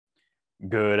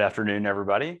Good afternoon,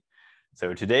 everybody.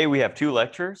 So today we have two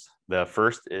lectures. The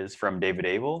first is from David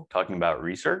Abel talking about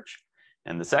research.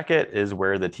 And the second is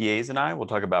where the TAs and I will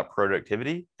talk about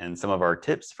productivity and some of our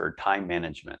tips for time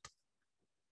management.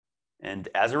 And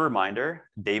as a reminder,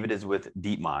 David is with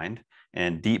DeepMind,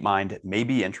 and DeepMind may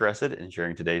be interested in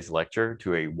sharing today's lecture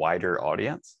to a wider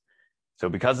audience. So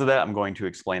because of that, I'm going to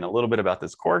explain a little bit about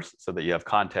this course so that you have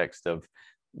context of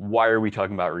why are we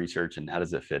talking about research and how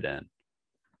does it fit in.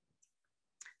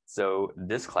 So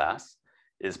this class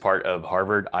is part of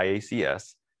Harvard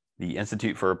IACS, the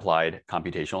Institute for Applied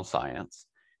Computational Science.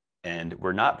 And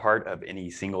we're not part of any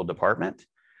single department,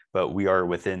 but we are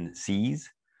within SEAS,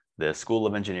 the School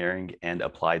of Engineering and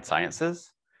Applied Sciences.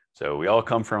 So we all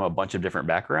come from a bunch of different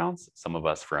backgrounds, some of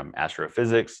us from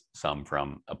astrophysics, some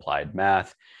from applied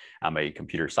math. I'm a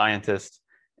computer scientist.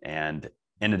 And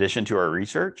in addition to our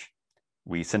research,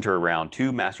 we center around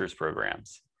two master's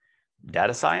programs,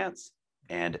 data science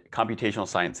and computational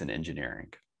science and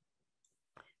engineering.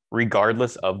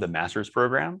 Regardless of the master's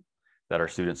program that our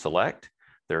students select,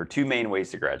 there are two main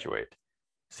ways to graduate.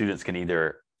 Students can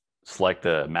either select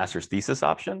the master's thesis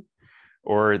option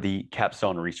or the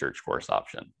capstone research course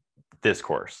option, this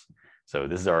course. So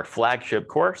this is our flagship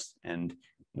course. And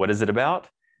what is it about?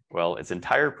 Well, its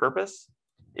entire purpose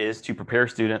is to prepare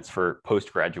students for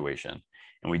post-graduation.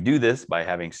 And we do this by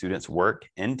having students work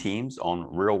in teams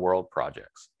on real-world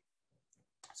projects.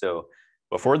 So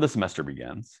before the semester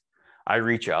begins, I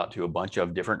reach out to a bunch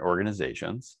of different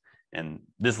organizations, and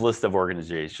this list of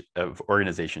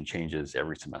organization changes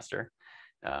every semester.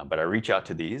 But I reach out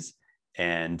to these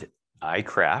and I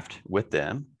craft with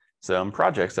them some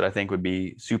projects that I think would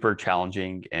be super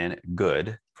challenging and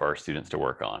good for our students to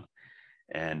work on.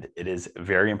 And it is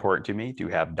very important to me to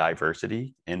have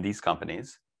diversity in these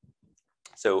companies.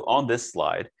 So on this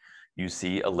slide, you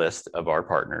see a list of our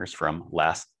partners from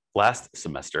last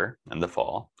semester in the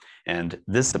fall and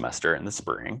this semester in the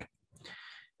spring.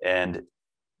 And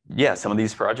yeah, some of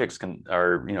these projects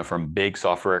are from big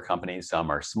software companies.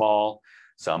 Some are small,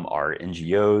 some are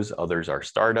NGOs, others are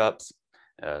startups,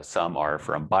 some are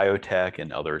from biotech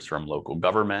and others from local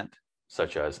government,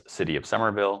 such as City of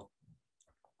Somerville.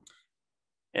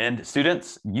 And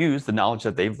students use the knowledge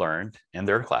that they've learned in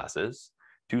their classes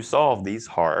to solve these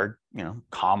hard,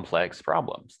 complex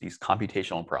problems, these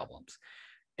computational problems.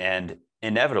 And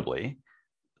inevitably,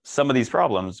 some of these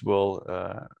problems will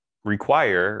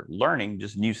require learning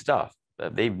just new stuff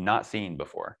that they've not seen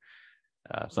before.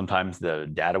 Sometimes the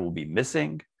data will be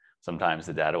missing. Sometimes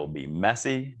the data will be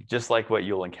messy, just like what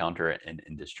you'll encounter in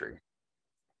industry.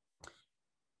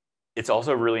 It's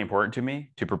also really important to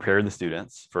me to prepare the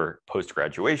students for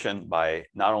post-graduation by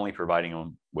not only providing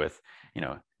them with,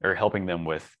 or helping them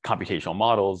with computational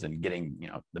models and getting,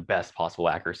 the best possible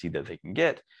accuracy that they can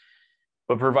get,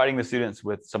 but providing the students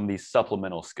with some of these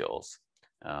supplemental skills,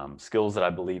 skills that I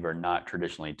believe are not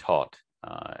traditionally taught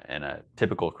in a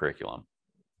typical curriculum.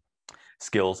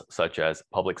 Skills such as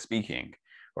public speaking,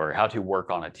 or how to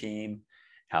work on a team,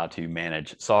 how to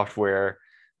manage software,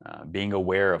 being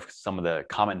aware of some of the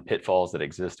common pitfalls that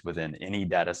exist within any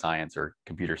data science or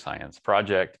computer science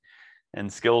project,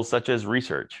 and skills such as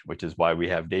research, which is why we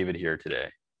have David here today.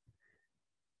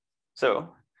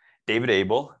 So David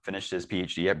Abel finished his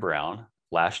PhD at Brown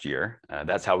last year.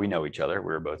 That's how we know each other.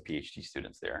 We were both PhD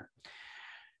students there.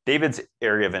 David's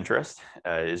area of interest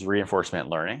is reinforcement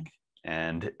learning.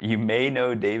 And you may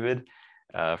know David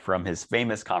from his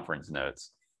famous conference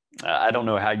notes. I don't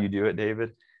know how you do it,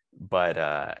 David,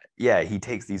 but yeah, he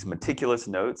takes these meticulous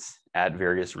notes at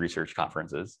various research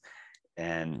conferences.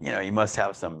 And, you must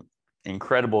have some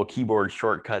incredible keyboard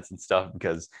shortcuts and stuff,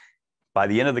 because by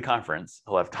the end of the conference,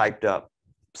 he'll have typed up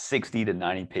 60 to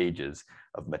 90 pages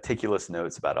of meticulous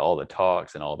notes about all the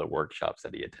talks and all the workshops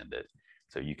that he attended.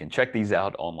 So you can check these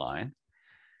out online.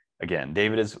 Again,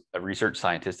 David is a research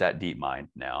scientist at DeepMind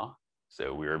now.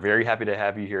 So we are very happy to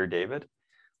have you here, David.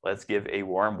 Let's give a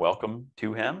warm welcome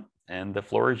to him, and the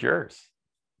floor is yours.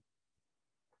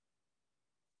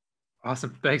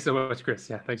 Awesome. Thanks so much, Chris.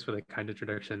 Yeah, thanks for the kind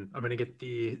introduction. I'm going to get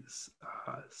the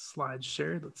slides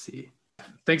shared. Let's see.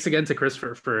 Thanks again to Chris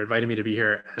for inviting me to be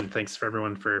here, and thanks for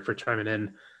everyone for chiming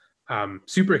in.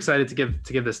 Super excited to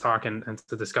give this talk and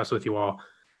to discuss with you all.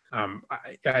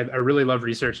 I really love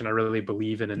research, and I really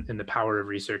believe in the power of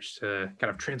research to kind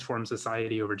of transform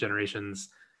society over generations.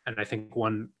 And I think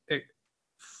one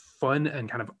fun and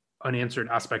kind of unanswered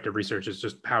aspect of research is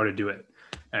just how to do it.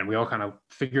 And we all kind of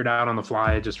figured out on the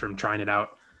fly just from trying it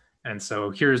out. And so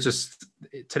here's just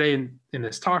today in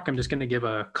this talk, I'm just going to give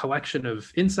a collection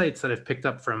of insights that I've picked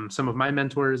up from some of my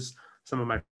mentors, some of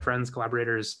my friends,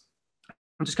 collaborators,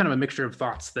 just kind of a mixture of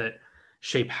thoughts that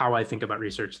shape how I think about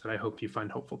research that I hope you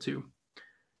find helpful too.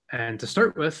 And to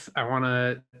start with, I want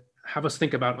to have us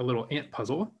think about a little ant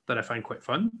puzzle that I find quite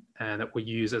fun and that we'll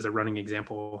use as a running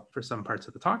example for some parts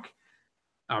of the talk.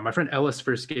 My friend Ellis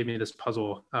first gave me this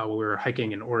puzzle when we were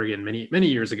hiking in Oregon many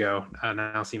years ago.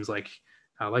 Now seems like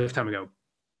a lifetime ago.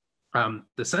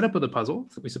 The setup of the puzzle,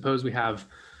 we suppose we have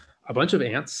a bunch of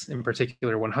ants, in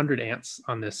particular 100 ants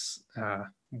on this,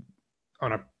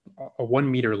 on a 1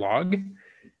 meter log.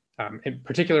 In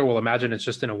particular, we'll imagine it's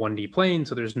just in a 1D plane,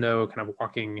 so there's no kind of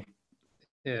walking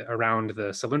around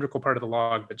the cylindrical part of the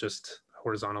log, but just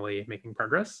horizontally making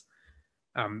progress.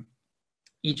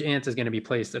 Each ant is going to be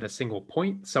placed at a single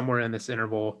point somewhere in this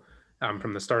interval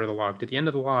from the start of the log to the end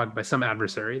of the log by some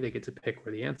adversary. They get to pick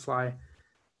where the ants lie.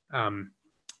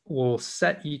 We'll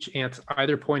set each ant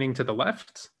either pointing to the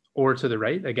left or to the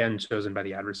right, again, chosen by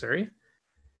the adversary.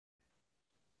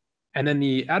 And then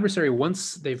the adversary,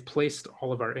 once they've placed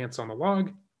all of our ants on the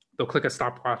log, they'll click a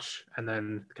stopwatch, and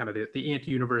then kind of the ant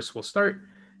universe will start,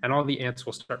 and all the ants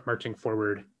will start marching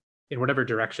forward in whatever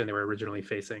direction they were originally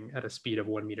facing at a speed of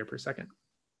 1 meter per second.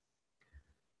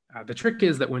 The trick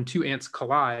is that when two ants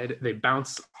collide, they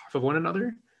bounce off of one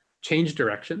another, change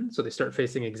direction, so they start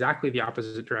facing exactly the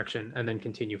opposite direction, and then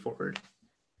continue forward.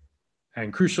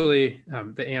 And crucially,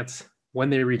 the ants, when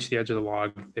they reach the edge of the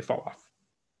log, they fall off.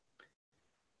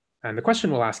 And the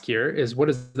question we'll ask here is, what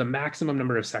is the maximum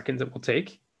number of seconds it will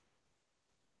take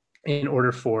in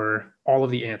order for all of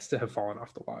the ants to have fallen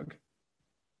off the log?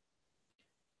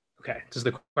 Okay, does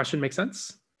the question make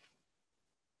sense?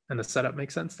 And the setup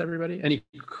make sense to everybody? Any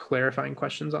clarifying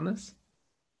questions on this?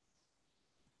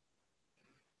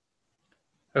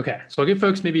 Okay, so I'll give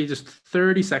folks maybe just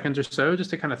 30 seconds or so just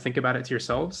to kind of think about it to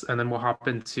yourselves, and then we'll hop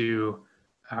into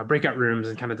breakout rooms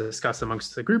and kind of discuss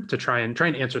amongst the group to try and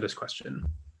answer this question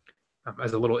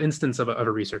as a little instance of a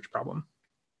research problem.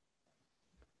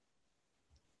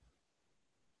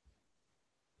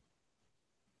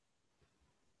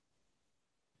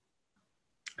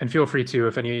 And feel free to,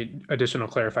 if any additional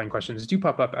clarifying questions do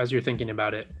pop up as you're thinking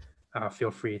about it, feel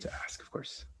free to ask, of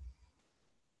course.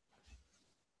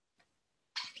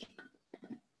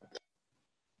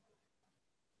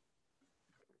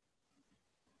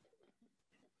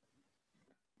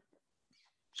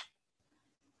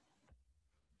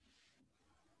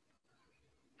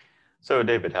 So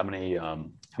David, how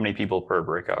many people per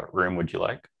breakout room would you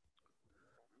like?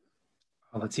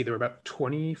 Let's see, there were about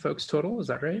 20 folks total, is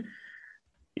that right?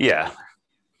 Yeah.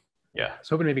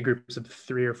 So hoping maybe groups of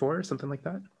 3 or 4, something like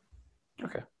that.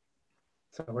 Okay.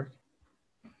 Does that work?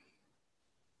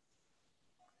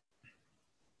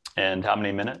 And how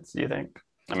many minutes do you think?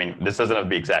 I mean, this doesn't have to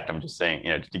be exact. I'm just saying,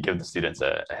 to give the students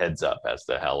a heads up as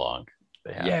to how long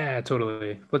they have. Yeah,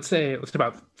 totally. Let's do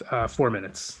about 4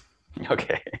 minutes.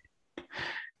 Okay.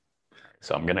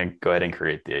 So I'm gonna go ahead and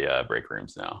create the break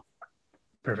rooms now.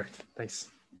 Perfect, thanks.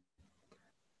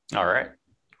 All right,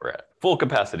 we're at full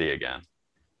capacity again.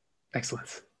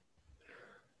 Excellent.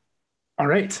 All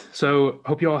right, so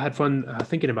hope you all had fun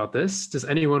thinking about this. Does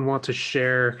anyone want to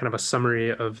share kind of a summary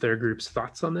of their group's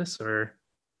thoughts on this, or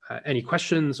any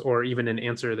questions, or even an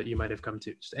answer that you might have come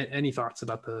to? Just any thoughts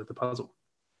about the puzzle?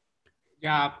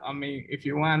 Yeah, I mean, if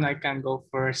you want, I can go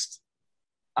first.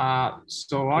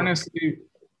 So honestly,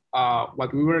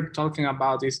 what we were talking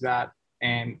about is that,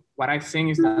 and what I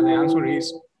think is that the answer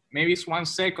is maybe it's 1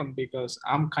 second, because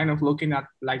I'm kind of looking at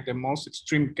like the most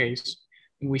extreme case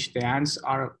in which the ants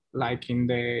are like in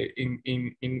the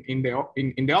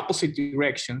opposite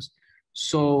directions.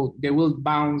 So they will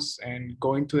bounce and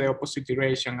go into the opposite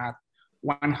direction at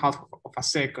 1/2 of a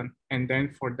second. And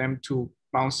then for them to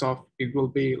bounce off, it will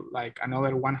be like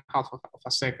another 1/2 of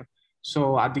a second.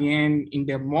 So at the end, in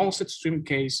the most extreme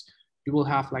case, you will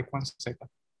have like 1 second.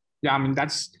 Yeah, I mean,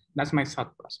 that's my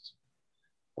thought process.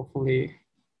 Hopefully.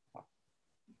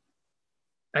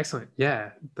 Excellent.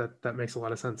 Yeah, that makes a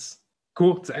lot of sense.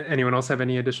 Cool. Does anyone else have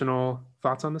any additional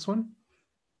thoughts on this one?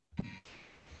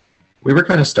 We were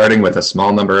kind of starting with a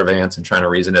small number of ants and trying to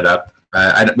reason it up.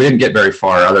 We didn't get very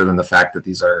far, other than the fact that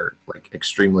these are like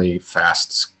extremely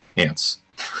fast ants.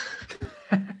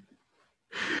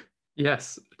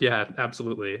 Yes. Yeah,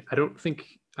 absolutely. I don't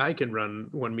think I can run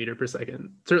 1 meter per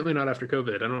second. Certainly not after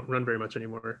COVID. I don't run very much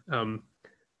anymore.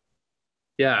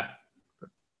 Yeah,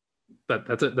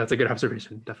 that's a good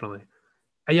observation, definitely.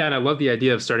 Yeah, and I love the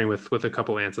idea of starting with a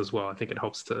couple ants as well. I think it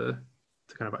helps to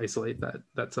kind of isolate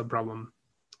that sub problem.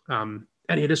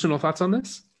 Any additional thoughts on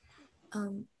this?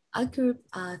 Our group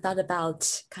thought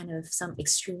about kind of some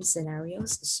extreme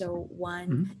scenarios. So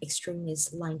one extreme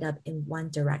is lined up in one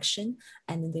direction,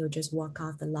 and then they would just walk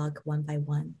off the log one by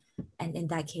one. And in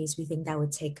that case, we think that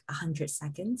would take 100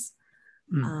 seconds.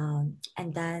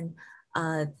 And then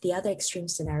the other extreme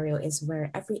scenario is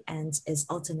where every ant is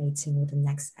alternating with the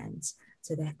next ant.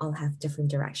 So they all have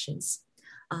different directions.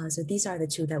 So these are the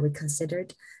two that we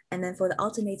considered. And then for the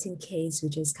alternating case, we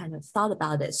just kind of thought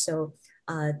about it. So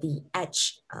the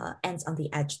edge, ants on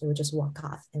the edge, they would just walk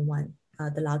off in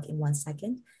the log in 1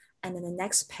 second. And then the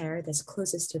next pair that's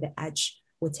closest to the edge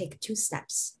will take 2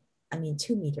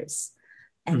 meters.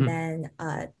 And then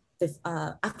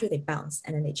after they bounce,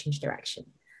 and then they change direction.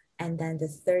 And then the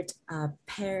third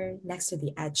pair next to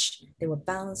the edge, they will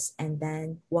bounce and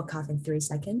then walk off in 3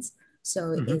 seconds.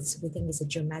 So we think it's a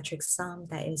geometric sum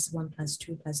that is 1 +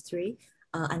 2 + 3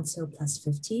 until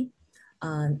 +50.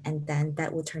 And then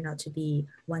that will turn out to be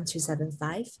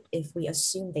 1275 if we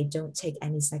assume they don't take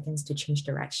any seconds to change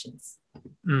directions.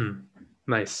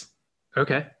 Nice.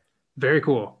 Okay. Very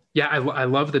cool. Yeah, I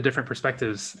love the different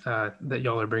perspectives that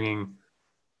y'all are bringing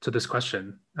to this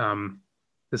question.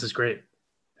 This is great.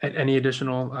 Any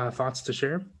additional thoughts to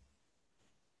share?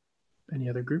 Any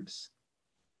other groups?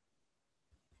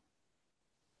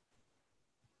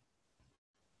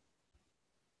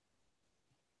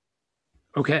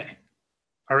 Okay.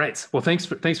 All right. Well, thanks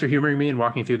for humoring me and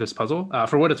walking through this puzzle.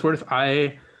 For what it's worth,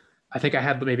 I think I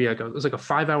had maybe it was like a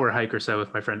 5-hour hike or so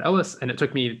with my friend Ellis, and it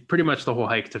took me pretty much the whole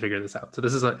hike to figure this out. So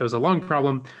it was a long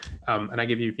problem, and I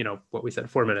give you what we said,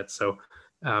 4 minutes. So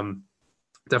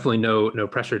definitely no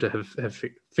pressure to have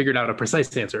figured out a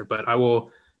precise answer. But I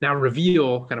will now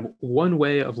reveal kind of one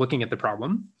way of looking at the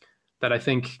problem that I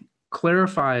think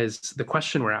clarifies the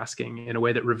question we're asking in a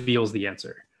way that reveals the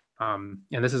answer. And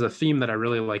this is a theme that I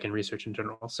really like in research in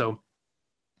general. So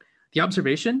the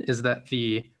observation is that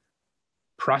the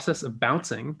process of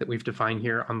bouncing that we've defined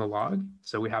here on the log,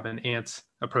 so we have an ant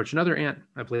approach another ant,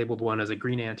 I've labeled one as a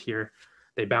green ant here,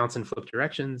 they bounce in flip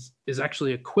directions, is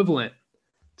actually equivalent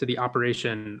to the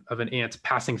operation of an ant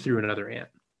passing through another ant.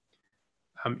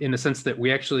 In the sense that we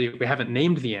haven't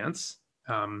named the ants.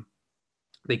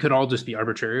 They could all just be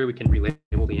arbitrary, we can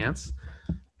relabel the ants.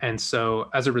 And so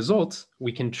as a result,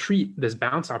 we can treat this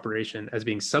bounce operation as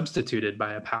being substituted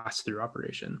by a pass-through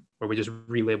operation, where we just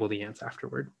relabel the ants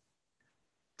afterward.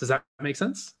 Does that make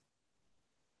sense?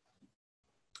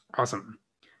 Awesome.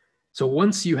 So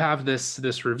once you have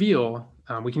this reveal,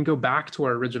 we can go back to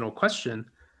our original question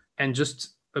and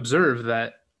just observe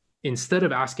that instead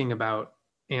of asking about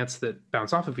ants that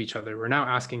bounce off of each other, we're now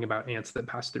asking about ants that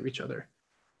pass through each other.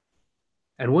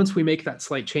 And once we make that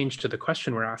slight change to the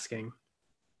question we're asking,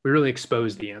 we really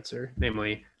expose the answer.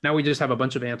 Namely, now we just have a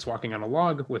bunch of ants walking on a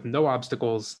log with no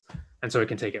obstacles, and so it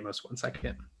can take at most 1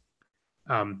 second.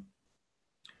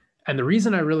 And the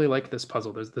reason I really like this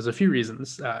puzzle, there's a few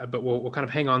reasons, but we'll kind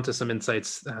of hang on to some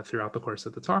insights throughout the course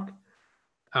of the talk,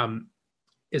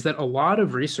 is that a lot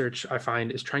of research I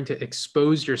find is trying to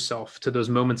expose yourself to those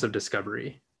moments of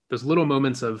discovery, those little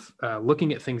moments of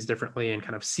looking at things differently and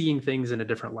kind of seeing things in a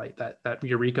different light, that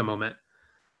eureka moment.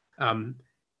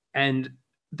 And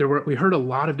we heard a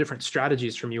lot of different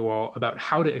strategies from you all about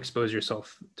how to expose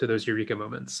yourself to those eureka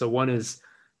moments. So one is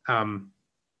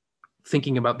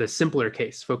thinking about the simpler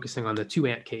case, focusing on the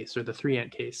 2-ant case or the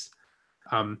 3-ant case.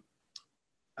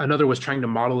 Another was trying to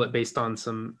model it based on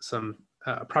some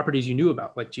properties you knew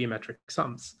about, like geometric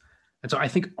sums. And so I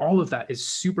think all of that is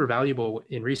super valuable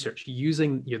in research,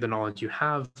 using the knowledge you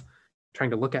have,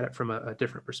 trying to look at it from a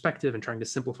different perspective and trying to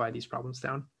simplify these problems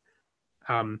down.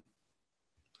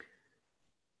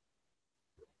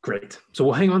 Great. So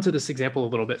we'll hang on to this example a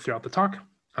little bit throughout the talk,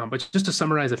 but just to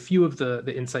summarize a few of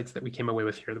the insights that we came away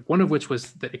with here, one of which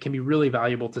was that it can be really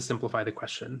valuable to simplify the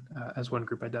question, as one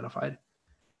group identified.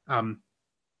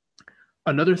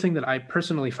 Another thing that I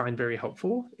personally find very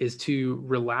helpful is to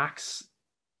relax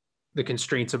the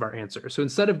constraints of our answer. So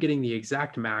instead of getting the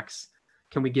exact max,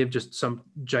 can we give just some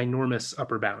ginormous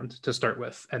upper bound to start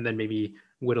with, and then maybe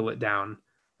whittle it down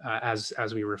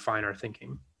as we refine our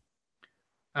thinking?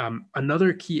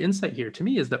 Another key insight here to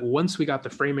me is that once we got the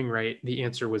framing right, the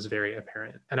answer was very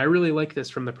apparent. And I really like this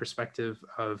from the perspective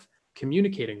of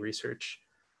communicating research,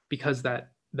 because that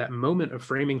moment of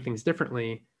framing things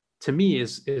differently, to me,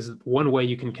 is one way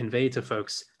you can convey to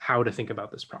folks how to think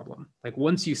about this problem. Like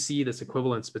once you see this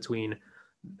equivalence between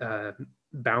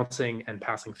bouncing and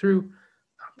passing through,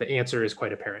 the answer is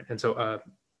quite apparent. And so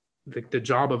the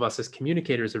job of us as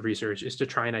communicators of research is to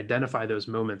try and identify those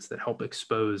moments that help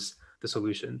expose the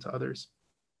solution to others.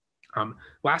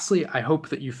 Lastly, I hope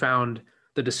that you found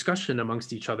the discussion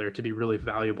amongst each other to be really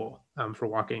valuable for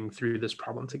walking through this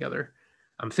problem together.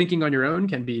 Thinking on your own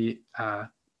can be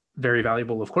very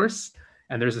valuable, of course.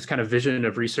 And there's this kind of vision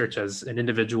of research as an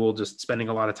individual just spending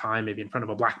a lot of time maybe in front of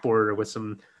a blackboard or with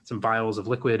some vials of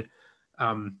liquid.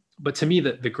 But to me,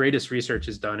 the greatest research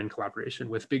is done in collaboration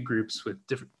with big groups with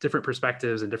different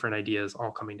perspectives and different ideas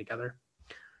all coming together.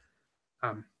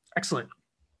 Excellent.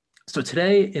 So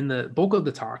today, in the bulk of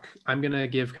the talk, I'm going to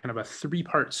give kind of a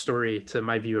three-part story to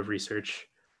my view of research.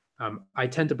 I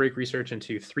tend to break research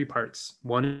into three parts.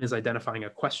 One is identifying a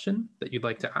question that you'd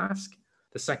like to ask.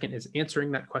 The second is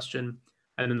answering that question.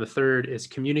 And then the third is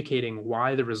communicating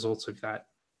why the results of that,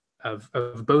 of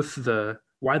both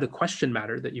why the question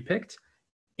mattered that you picked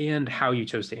and how you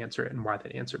chose to answer it and why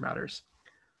that answer matters.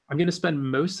 I'm going to spend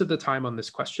most of the time on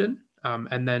this question.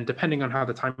 And then depending on how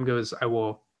the time goes, I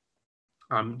will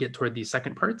get toward these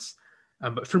second parts.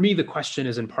 But for me, the question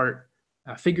is in part,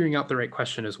 figuring out the right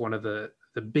question is one of the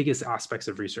biggest aspects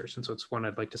of research. And so it's one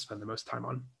I'd like to spend the most time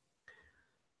on.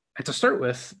 And to start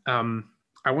with,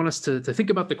 I want us to think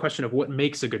about the question of what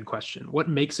makes a good question, what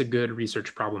makes a good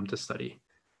research problem to study.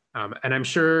 And I'm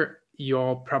sure you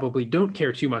all probably don't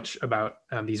care too much about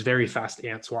these very fast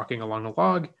ants walking along a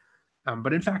log.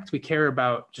 But in fact, we care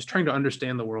about just trying to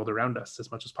understand the world around us as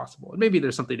much as possible. And maybe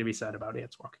there's something to be said about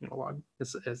ants walking along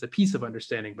as a piece of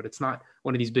understanding, but it's not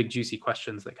one of these big juicy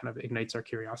questions that kind of ignites our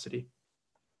curiosity.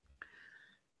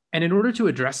 And in order to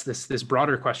address this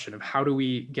broader question of how do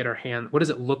we get our hand, what does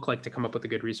it look like to come up with a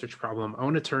good research problem, I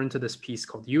want to turn to this piece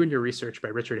called You and Your Research by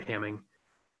Richard Hamming.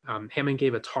 Hamming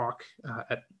gave a talk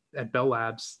at Bell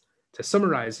Labs to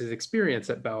summarize his experience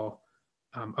at Bell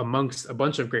amongst a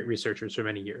bunch of great researchers for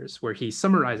many years, where he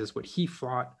summarizes what he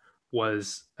thought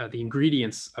was the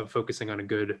ingredients of focusing on a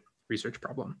good research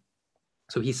problem.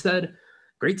 So he said,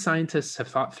 great scientists have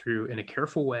thought through in a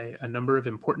careful way a number of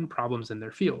important problems in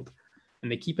their field,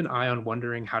 and they keep an eye on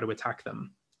wondering how to attack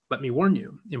them. Let me warn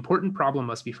you, important problem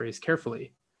must be phrased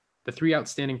carefully. The three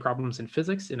outstanding problems in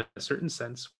physics, in a certain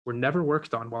sense, were never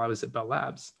worked on while I was at Bell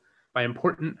Labs. By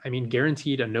important, I mean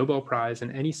guaranteed a Nobel Prize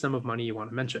and any sum of money you want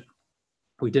to mention.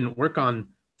 We didn't work on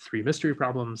three mystery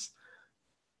problems.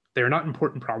 They're not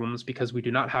important problems because we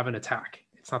do not have an attack.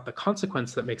 It's not the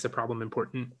consequence that makes a problem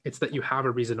important. It's that you have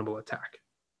a reasonable attack.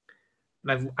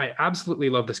 And I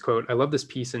absolutely love this quote. I love this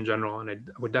piece in general, and I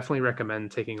would definitely recommend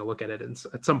taking a look at it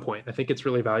at some point. I think it's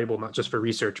really valuable, not just for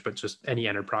research, but just any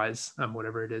enterprise,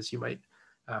 whatever it is you might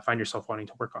find yourself wanting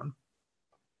to work on.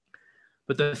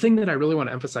 But the thing that I really want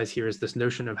to emphasize here is this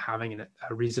notion of having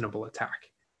a reasonable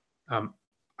attack.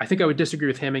 I think I would disagree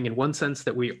with Hamming in one sense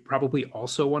that we probably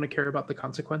also want to care about the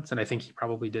consequence, and I think he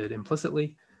probably did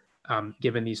implicitly,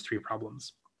 given these three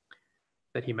problems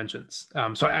that he mentions.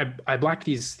 So I blacked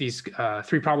these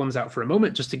three problems out for a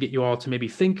moment just to get you all to maybe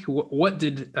think, what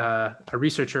did a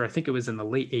researcher, I think it was in the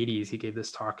late 80s, he gave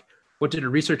this talk, what did a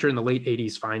researcher in the late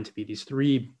 80s find to be these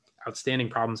three outstanding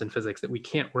problems in physics that we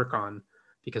can't work on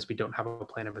because we don't have a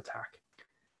plan of attack?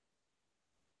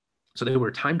 So they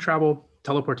were time travel,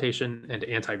 teleportation, and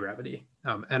anti-gravity.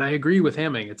 And I agree with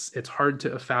Hamming, it's hard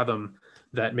to fathom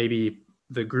that maybe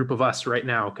the group of us right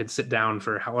now could sit down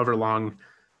for however long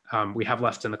we have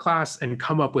left in the class and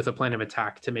come up with a plan of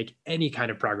attack to make any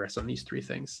kind of progress on these three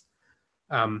things.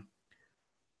 But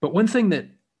one thing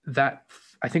that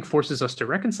I think forces us to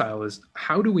reconcile is,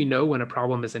 how do we know when a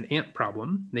problem is an ant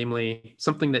problem, namely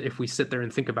something that if we sit there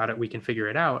and think about it, we can figure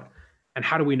it out? And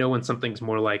how do we know when something's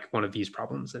more like one of these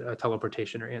problems,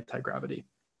 teleportation or anti-gravity?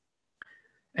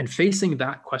 And facing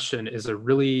that question is a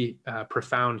really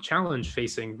profound challenge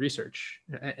facing research,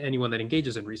 anyone that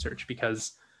engages in research,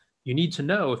 because you need to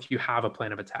know if you have a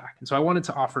plan of attack. And so I wanted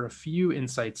to offer a few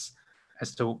insights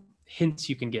as to hints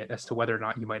you can get as to whether or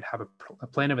not you might have a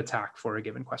plan of attack for a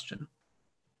given question.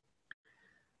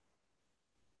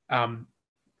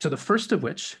 So the first of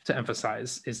which to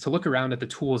emphasize is to look around at the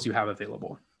tools you have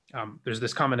available. There's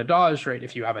this common adage, right?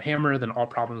 If you have a hammer, then all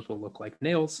problems will look like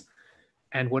nails.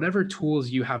 And whatever tools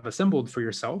you have assembled for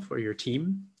yourself or your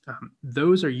team,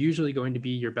 those are usually going to be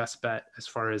your best bet as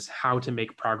far as how to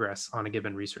make progress on a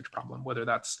given research problem, whether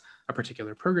that's a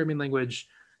particular programming language,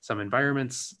 some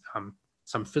environments,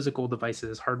 some physical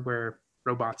devices, hardware,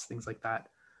 robots, things like that.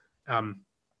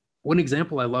 One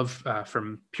example I love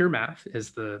from pure math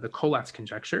is the Collatz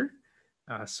conjecture.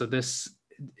 So this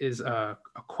is a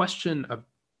question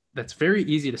that's very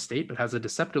easy to state, but has a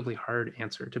deceptively hard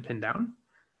answer to pin down.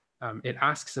 It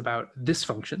asks about this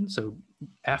function, so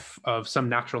f of some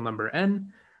natural number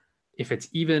n. If it's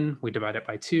even, we divide it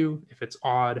by 2. If it's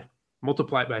odd,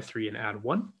 multiply it by 3 and add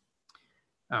 1.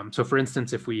 So for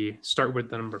instance, if we start with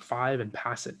the number 5 and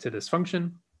pass it to this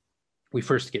function, we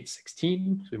first get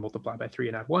 16, so we multiply by 3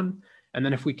 and add 1. And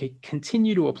then if we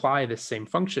continue to apply this same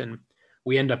function,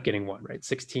 we end up getting 1, right?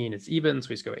 16 is even, so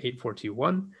we just go 8, 4, 2,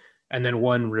 1. And then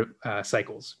 1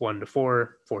 cycles, 1 to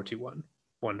 4, 4 to 1,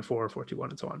 1 to 4, 4 to 1,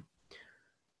 and so on.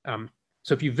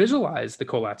 So if you visualize the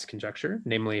Collatz conjecture,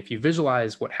 namely if you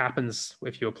visualize what happens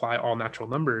if you apply all natural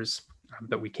numbers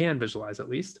that we can visualize at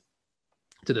least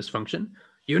to this function,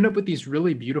 you end up with these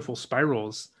really beautiful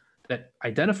spirals that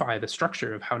identify the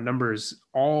structure of how numbers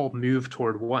all move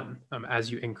toward 1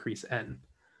 as you increase n.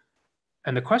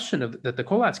 And the question that the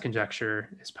Collatz conjecture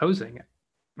is posing,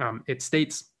 it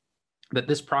states that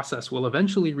this process will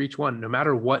eventually reach 1 no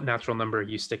matter what natural number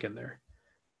you stick in there.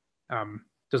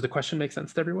 Does the question make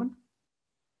sense to everyone?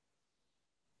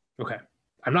 Okay,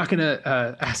 I'm not going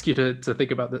to ask you to think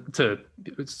about to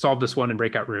solve this one in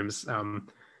breakout rooms,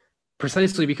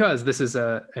 precisely because this is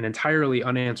an entirely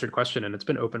unanswered question and it's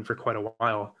been open for quite a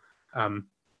while.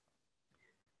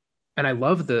 And I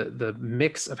love the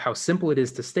mix of how simple it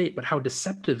is to state, but how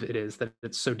deceptive it is that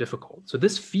it's so difficult. So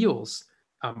this feels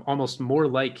almost more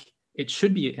like it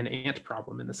should be an ant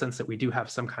problem in the sense that we do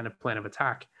have some kind of plan of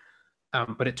attack.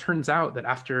 But it turns out that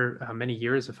after many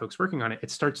years of folks working on it,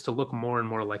 it starts to look more and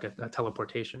more like a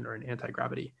teleportation or an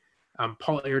anti-gravity.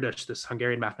 Paul Erdős, this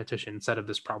Hungarian mathematician, said of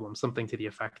this problem something to the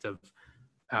effect of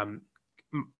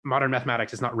modern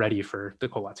mathematics is not ready for the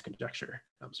Collatz conjecture.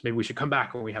 So maybe we should come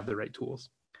back when we have the right tools.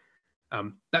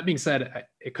 That being said,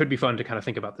 it could be fun to kind of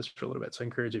think about this for a little bit. So I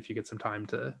encourage if you get some time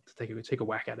to take a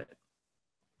whack at it.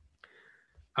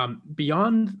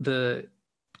 Beyond the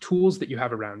tools that you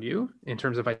have around you in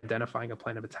terms of identifying a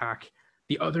plan of attack,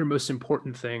 the other most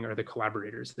important thing are the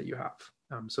collaborators that you have.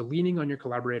 So leaning on your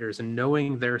collaborators and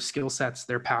knowing their skill sets,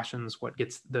 their passions, what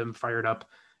gets them fired up,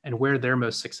 and where they're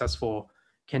most successful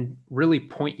can really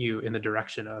point you in the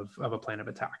direction of a plan of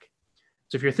attack.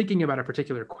 So if you're thinking about a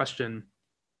particular question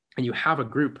and you have a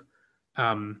group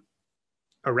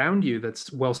around you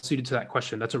that's well suited to that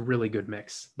question, that's a really good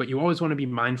mix. But you always want to be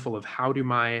mindful of how do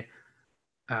my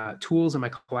tools and my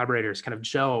collaborators kind of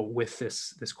gel with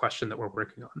this question that we're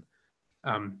working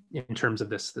on in terms of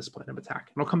this plan of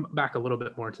attack. And I'll come back a little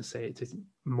bit more to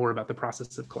more about the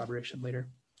process of collaboration later.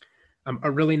 A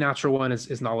really natural one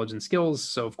is knowledge and skills.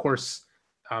 So of course,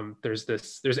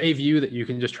 there's a view that you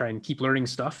can just try and keep learning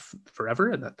stuff forever,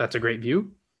 and that's a great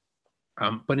view.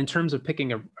 But in terms of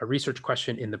picking a research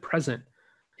question in the present,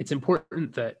 it's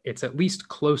important that it's at least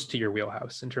close to your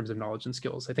wheelhouse in terms of knowledge and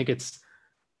skills. I think it's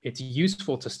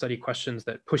useful to study questions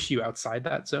that push you outside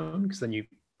that zone, because then you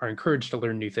are encouraged to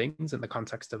learn new things in the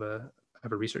context of a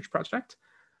research project.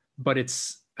 But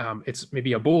it's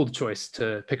maybe a bold choice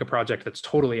to pick a project that's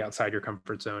totally outside your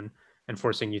comfort zone and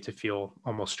forcing you to feel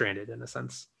almost stranded in a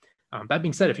sense. That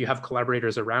being said, if you have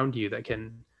collaborators around you that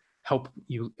can help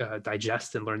you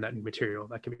digest and learn that new material,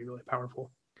 that can be really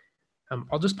powerful.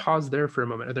 I'll just pause there for a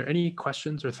moment. Are there any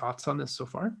questions or thoughts on this so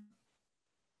far?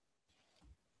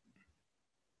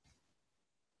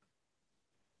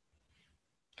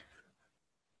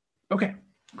 Okay,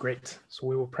 great. So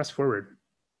we will press forward.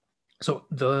 So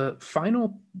the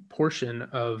final portion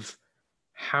of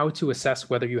how to assess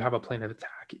whether you have a plan of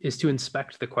attack is to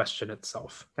inspect the question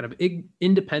itself, kind of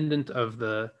independent of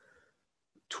the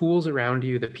tools around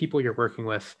you, the people you're working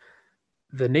with.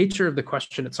 The nature of the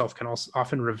question itself can also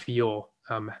often reveal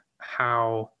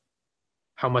how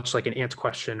much like an ant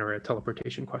question or a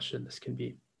teleportation question this can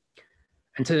be.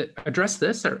 And to address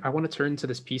this, I want to turn to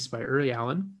this piece by Uri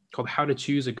Allen called How to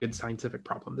Choose a Good Scientific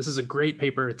Problem. This is a great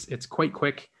paper. It's quite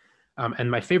quick. And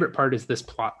my favorite part is this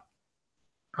plot,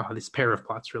 this pair of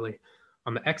plots really.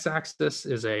 On the x-axis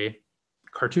is a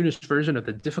cartoonish version of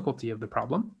the difficulty of the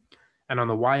problem. And on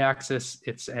the y-axis,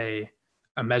 it's a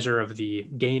measure of the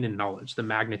gain in knowledge, the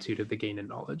magnitude of the gain in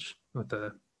knowledge.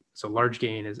 So large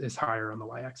gain is higher on the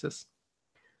y-axis.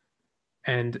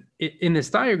 And in this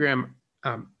diagram,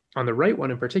 on the right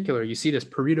one in particular, you see this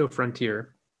Pareto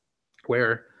frontier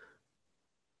where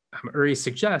Uri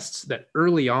suggests that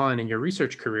early on in your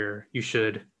research career, you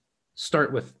should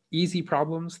start with easy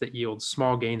problems that yield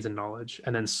small gains in knowledge,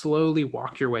 and then slowly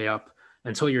walk your way up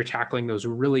until you're tackling those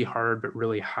really hard but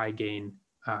really high gain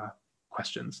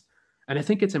questions. And I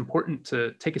think it's important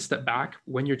to take a step back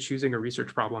when you're choosing a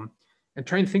research problem and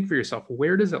try and think for yourself,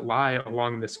 where does it lie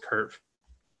along this curve?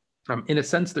 In a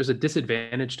sense, there's a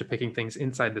disadvantage to picking things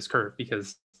inside this curve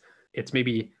because it's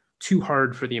maybe too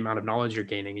hard for the amount of knowledge you're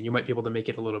gaining, and you might be able to make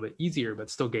it a little bit easier, but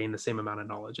still gain the same amount of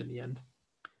knowledge in the end.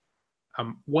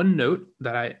 One note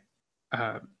that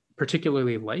I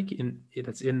particularly like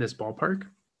that's in this ballpark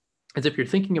is if you're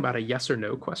thinking about a yes or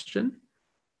no question,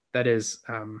 that is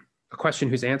a question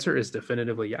whose answer is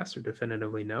definitively yes or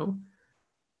definitively no,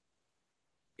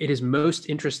 it is most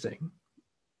interesting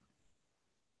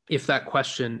if that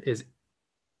question is,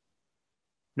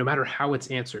 no matter how it's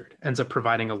answered, ends up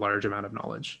providing a large amount of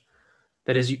knowledge.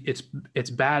 That is, it's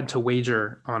bad to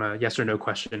wager on a yes or no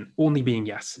question only being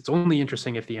yes. It's only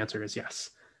interesting if the answer is yes,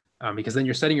 because then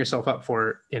you're setting yourself up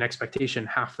for an expectation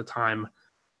half the time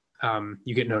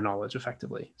you get no knowledge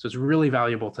effectively. So it's really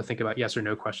valuable to think about yes or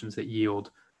no questions that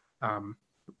yield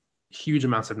huge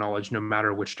amounts of knowledge, no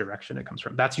matter which direction it comes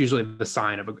from. That's usually the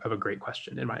sign of a great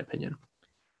question, in my opinion.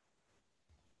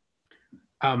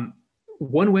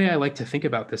 One way I like to think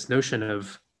about this notion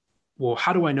of, well,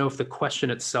 how do I know if the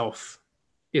question itself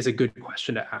is a good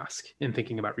question to ask in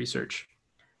thinking about research,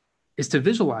 is to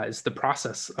visualize the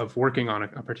process of working on a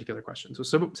particular question.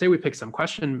 So say we pick some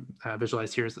question,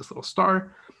 visualized here is this little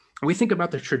star, and we think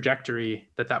about the trajectory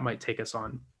that might take us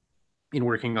on in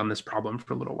working on this problem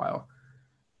for a little while,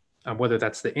 whether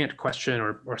that's the ant question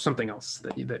or something else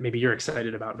that maybe you're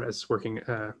excited about as working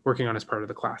on as part of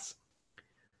the class.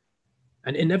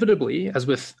 And inevitably, as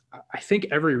with, I think,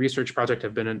 every research project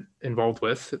I've been involved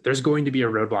with, there's going to be a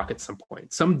roadblock at some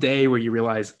point, some day where you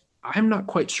realize, I'm not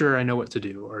quite sure I know what to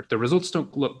do, or the results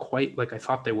don't look quite like I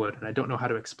thought they would, and I don't know how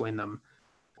to explain them,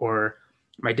 or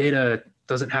my data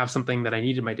doesn't have something that I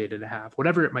needed my data to have,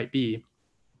 whatever it might be.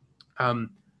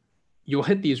 You'll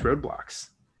hit these roadblocks.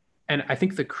 And I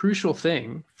think the crucial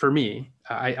thing for me,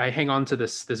 I hang on to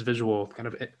this visual kind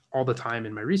of all the time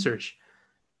in my research,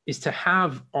 is to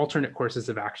have alternate courses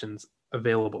of actions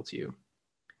available to you.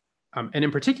 And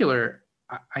in particular,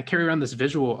 I carry around this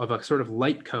visual of a sort of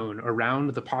light cone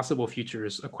around the possible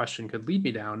futures a question could lead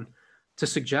me down, to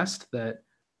suggest that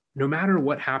no matter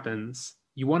what happens,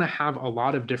 you want to have a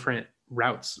lot of different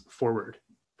routes forward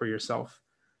for yourself,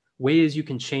 ways you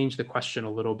can change the question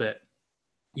a little bit.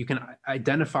 You can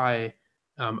identify,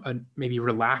 maybe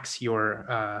relax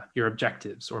your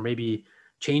objectives, or maybe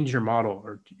change your model,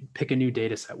 or pick a new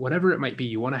data set, whatever it might be.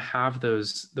 You want to have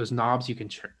those knobs you can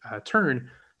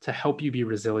turn to help you be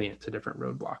resilient to different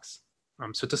roadblocks.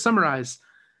 So to summarize,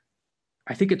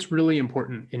 I think it's really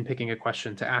important in picking a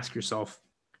question to ask yourself,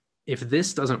 if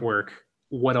this doesn't work,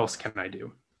 what else can I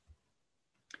do?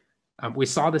 We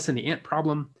saw this in the ant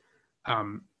problem,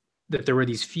 that there were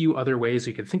these few other ways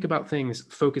we could think about things,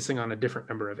 focusing on a different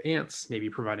number of ants,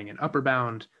 maybe providing an upper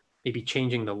bound, maybe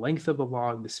changing the length of the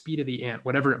log, the speed of the ant,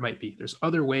 whatever it might be. There's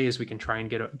other ways we can try and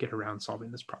get around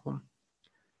solving this problem.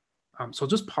 So I'll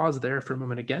just pause there for a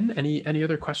moment again. Any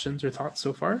other questions or thoughts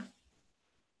so far?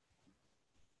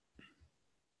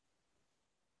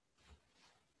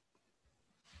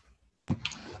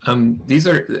 These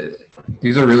are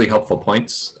really helpful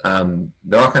points.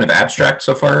 They're all kind of abstract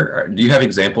so far. Do you have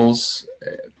examples,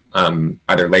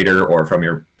 either later or from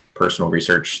your personal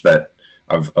research, that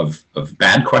of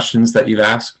bad questions that you've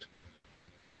asked?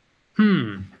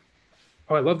 Oh,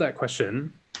 I love that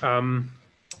question.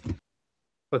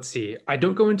 Let's see. I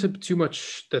don't go into too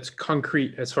much that's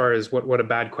concrete as far as what a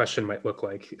bad question might look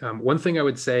like. One thing I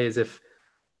would say is, if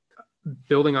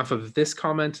building off of this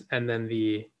comment and then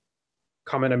the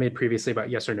comment I made previously about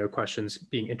yes or no questions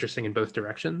being interesting in both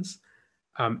directions,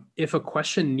 if a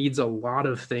question needs a lot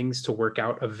of things to work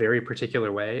out a very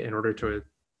particular way in order to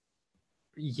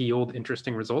yield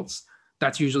interesting results,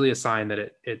 that's usually a sign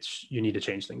that you need to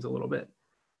change things a little bit.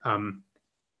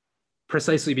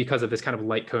 Precisely because of this kind of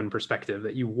light cone perspective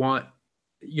that you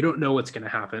don't know what's going to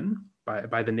happen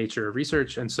by the nature of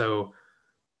research. And so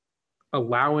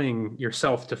allowing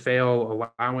yourself to fail,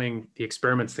 allowing the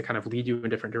experiments to kind of lead you in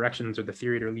different directions, or the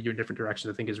theory to lead you in different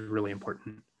directions, I think is really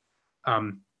important.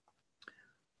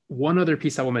 One other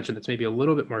piece I will mention that's maybe a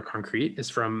little bit more concrete is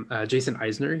from Jason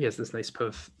Eisner. He has this nice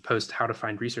post, How to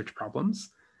Find Research Problems.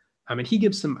 And he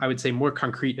gives some, I would say, more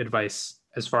concrete advice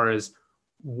as far as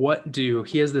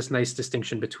he has this nice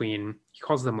distinction between, he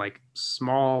calls them like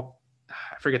small,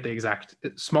 I forget the exact,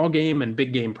 small game and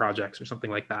big game projects or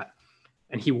something like that.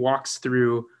 And he walks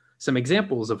through some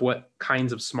examples of what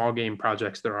kinds of small game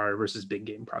projects there are versus big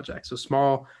game projects. So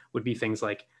small would be things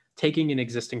like taking an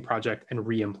existing project and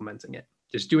re-implementing it,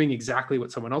 just doing exactly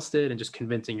what someone else did and just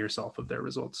convincing yourself of their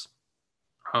results.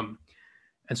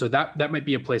 And so that might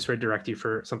be a place where I direct you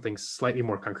for something slightly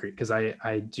more concrete, because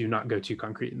I do not go too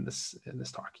concrete in this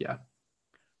talk. Yeah.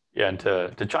 Yeah, and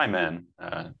to chime in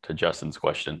to Justin's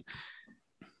question,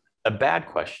 a bad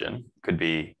question could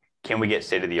be, can we get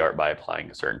state of the art by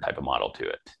applying a certain type of model to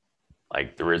it?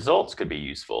 Like, the results could be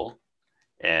useful,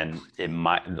 and it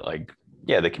might,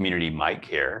 the community might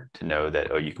care to know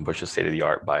that, oh, you can push the state of the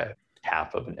art by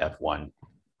half of an F1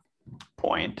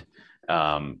 point.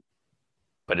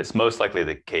 But it's most likely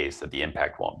the case that the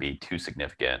impact won't be too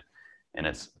significant.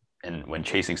 And when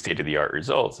chasing state-of-the-art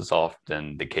results, it's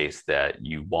often the case that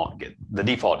you won't get, the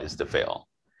default is to fail,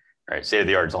 right?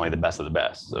 State-of-the-art is only the best of the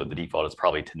best. So the default is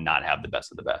probably to not have the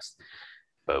best of the best.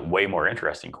 But way more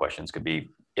interesting questions could be,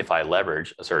 if I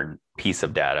leverage a certain piece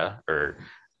of data or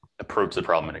approach the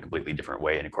problem in a completely different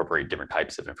way and incorporate different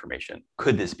types of information,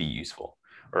 could this be useful?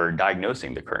 Or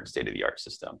diagnosing the current state of the art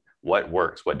system. What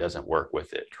works, what doesn't work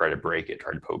with it, try to break it,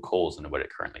 try to poke holes into what it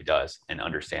currently does and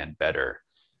understand better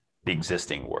the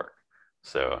existing work.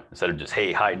 So instead of just,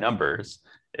 hey, high numbers,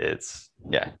 it's,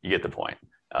 yeah, you get the point.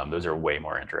 Those are way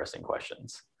more interesting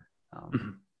questions.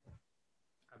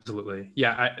 Absolutely.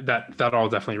 Yeah, that all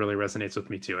definitely really resonates with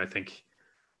me too. I think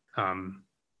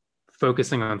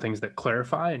focusing on things that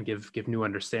clarify and give new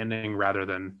understanding rather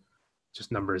than just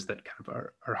numbers that kind of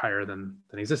are higher than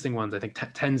existing ones, I think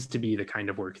tends to be the kind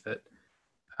of work that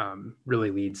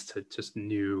really leads to just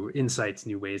new insights,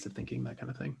 new ways of thinking, that kind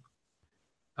of thing.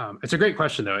 It's a great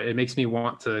question though. It makes me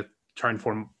want to try and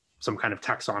form some kind of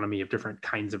taxonomy of different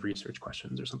kinds of research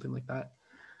questions or something like that.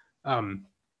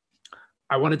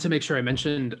 I wanted to make sure I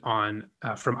mentioned on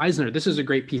from Eisner, this is a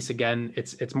great piece. Again,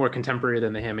 it's more contemporary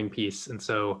than the Hamming piece. And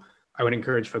so I would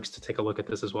encourage folks to take a look at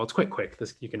this as well. It's quite quick.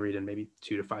 This you can read in maybe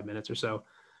 2 to 5 minutes or so.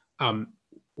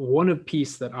 One of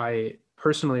piece that I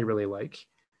personally really like,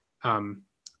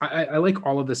 I like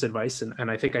all of this advice,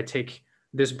 and I think I take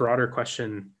this broader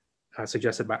question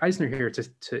suggested by Eisner here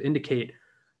to indicate,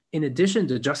 in addition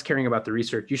to just caring about the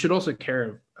research, you should also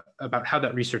care about how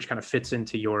that research kind of fits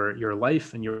into your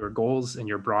life and your goals and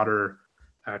your broader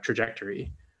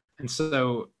trajectory. And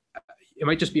so it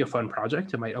might just be a fun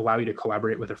project. It might allow you to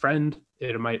collaborate with a friend.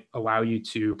 It might allow you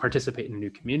to participate in a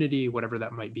new community, whatever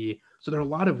that might be. So there are a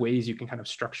lot of ways you can kind of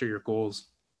structure your goals.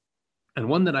 And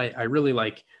one that I really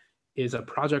like is a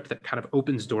project that kind of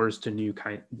opens doors to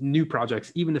new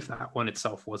projects, even if that one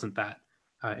itself wasn't that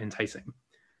enticing.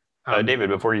 David,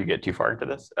 before you get too far into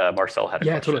this, Marcel had a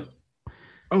question. Totally.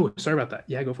 Oh, sorry about that.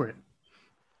 Yeah, go for it.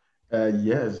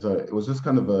 So it was just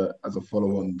kind of as a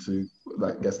follow-on to,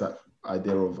 I guess, that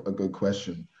idea of a good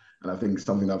question. And I think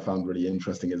something that I found really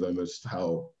interesting is almost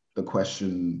how the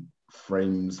question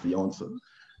frames the answer,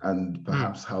 and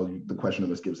perhaps how the question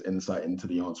almost gives insight into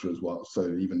the answer as well.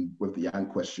 So even with the ant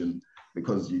question,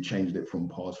 because you changed it from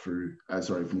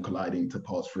from colliding to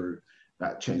pass through,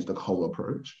 that changed the whole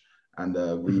approach. And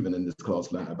we even in this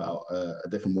class learned about a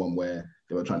different one where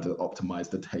they were trying to optimize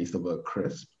the taste of a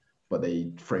crisp, but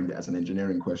they framed it as an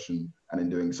engineering question. And in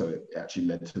doing so, it actually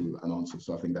led to an answer.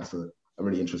 So I think that's a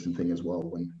really interesting thing as well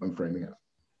when framing it.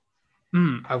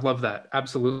 I love that.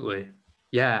 Absolutely.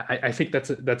 Yeah, I think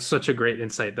that's such a great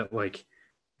insight that like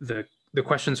the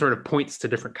question sort of points to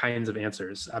different kinds of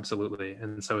answers. Absolutely.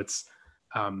 And so it's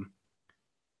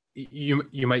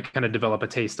you might kind of develop a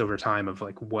taste over time of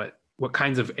like what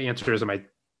kinds of answers am I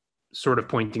sort of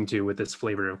pointing to with this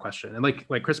flavor of question. And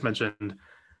like Chris mentioned,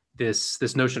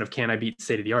 this notion of can I beat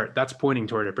state of the art, that's pointing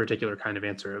toward a particular kind of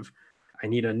answer of I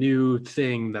need a new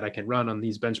thing that I can run on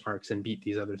these benchmarks and beat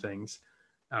these other things.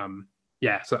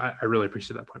 So I really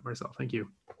appreciate that point, Marcel. Thank you.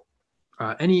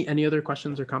 Any other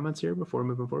questions or comments here before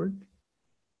moving forward?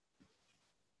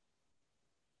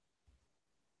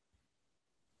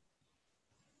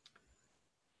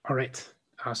 All right.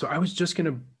 So I was just going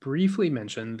to briefly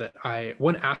mention that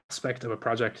one aspect of a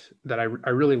project that I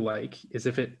really like is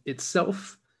if it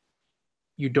itself,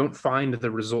 you don't find the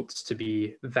results to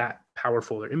be that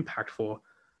powerful or impactful,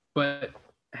 but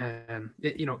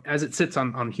as it sits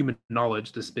on human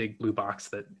knowledge, this big blue box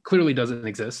that clearly doesn't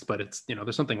exist, but it's,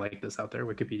 there's something like this out there,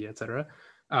 Wikipedia, et cetera.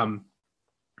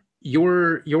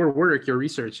 Your work, your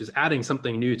research is adding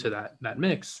something new to that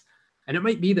mix. And it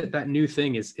might be that new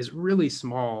thing is really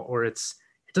small, or it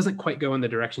doesn't quite go in the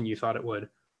direction you thought it would,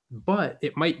 but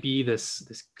it might be this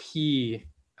key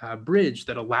bridge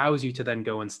that allows you to then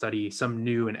go and study some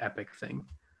new and epic thing.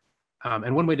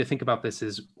 And one way to think about this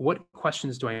is, what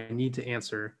questions do I need to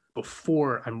answer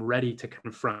before I'm ready to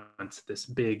confront this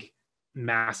big,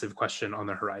 massive question on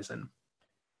the horizon?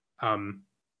 And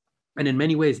in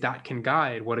many ways, that can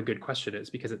guide what a good question is,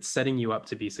 because it's setting you up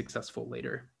to be successful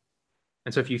later.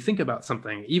 And so if you think about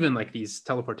something, even like these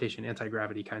teleportation,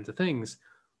 anti-gravity kinds of things,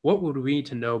 what would we need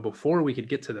to know before we could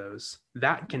get to those?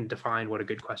 That can define what a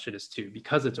good question is too,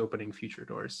 because it's opening future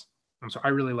doors. And so I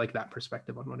really like that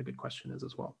perspective on what a good question is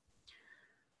as well.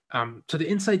 So the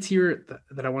insights here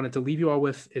that I wanted to leave you all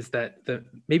with is that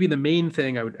maybe the main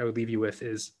thing I would leave you with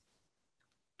is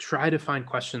try to find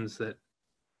questions that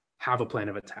have a plan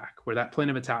of attack, where that plan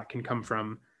of attack can come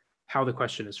from how the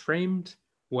question is framed,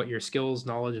 what your skills,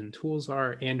 knowledge, and tools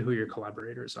are, and who your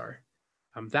collaborators are.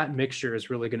 That mixture is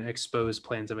really going to expose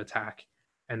plans of attack,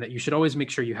 and that you should always make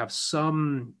sure you have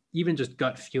some, even just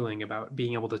gut feeling about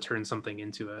being able to turn something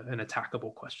into an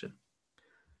attackable question.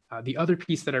 The other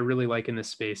piece that I really like in this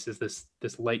space is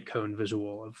this light cone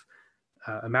visual of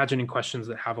imagining questions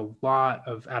that have a lot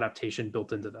of adaptation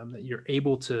built into them, that you're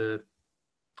able to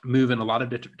move in a lot of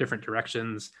different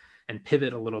directions and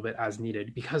pivot a little bit as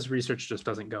needed, because research just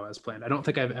doesn't go as planned. I don't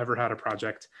think I've ever had a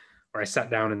project where I sat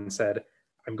down and said,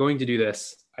 I'm going to do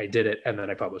this, I did it, and then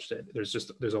I published it.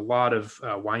 There's a lot of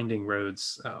winding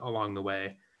roads along the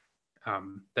way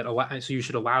so you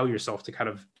should allow yourself to kind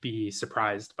of be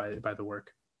surprised by the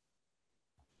work.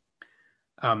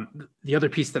 The other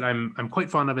piece that I'm quite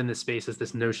fond of in this space is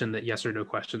this notion that yes or no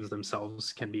questions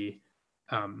themselves can be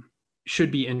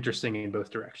should be interesting in both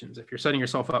directions. If you're setting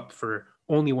yourself up for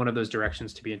only one of those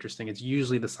directions to be interesting, it's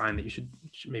usually the sign that you should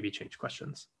maybe change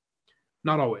questions.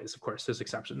 Not always, of course, there's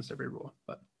exceptions to every rule,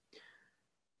 but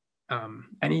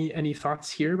any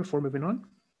thoughts here before moving on?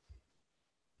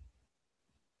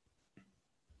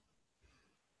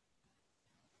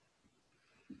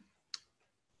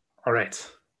 All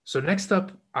right. So next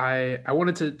up, I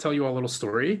wanted to tell you all a little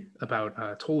story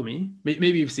about Ptolemy.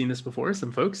 Maybe you've seen this before,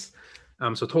 some folks.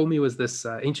 So Ptolemy was this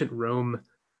ancient Rome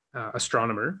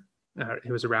astronomer.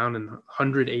 He was around in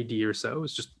 100 AD or so. He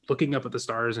was just looking up at the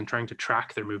stars and trying to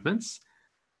track their movements.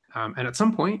 And at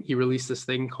some point, he released this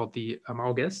thing called the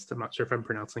Amalgast. I'm not sure if I'm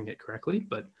pronouncing it correctly,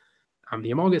 but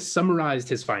the Amalgast summarized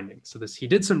his findings. So he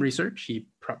did some research. He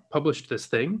published this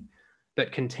thing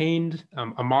that contained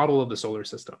a model of the solar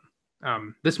system.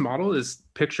 This model is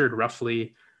pictured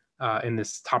roughly in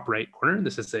this top right corner.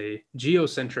 This is a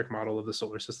geocentric model of the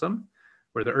solar system,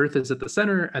 where the Earth is at the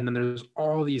center, and then there's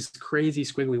all these crazy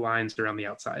squiggly lines around the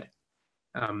outside.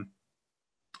 Have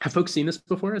folks seen this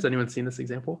before? Has anyone seen this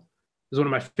example? This is one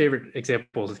of my favorite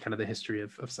examples of kind of the history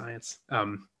of science.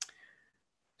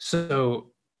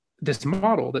 So this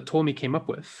model that Ptolemy came up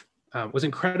with was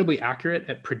incredibly accurate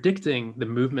at predicting the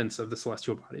movements of the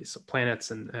celestial bodies, so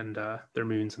planets and their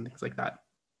moons and things like that.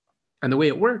 And the way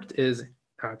it worked is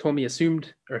Ptolemy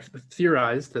assumed or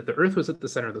theorized that the Earth was at the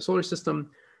center of the solar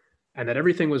system and that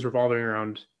everything was revolving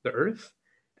around the Earth.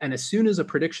 And as soon as a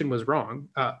prediction was wrong,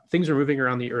 things were moving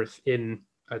around the Earth in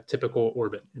a typical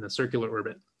orbit, in a circular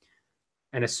orbit.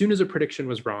 And as soon as a prediction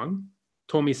was wrong,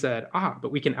 Ptolemy said,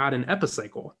 but we can add an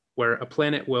epicycle where a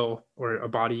planet will, or a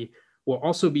body will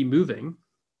also be moving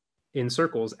in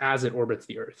circles as it orbits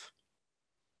the Earth.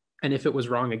 And if it was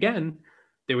wrong again,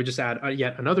 they would just add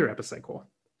yet another epicycle.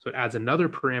 So it adds another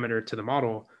parameter to the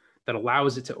model that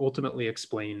allows it to ultimately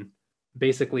explain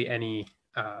basically any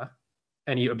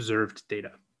observed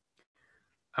data.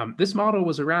 This model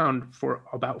was around for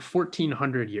about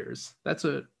 1,400 years. That's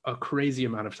a crazy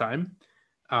amount of time,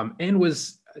 and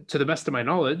was, to the best of my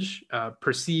knowledge,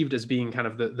 perceived as being kind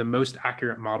of the most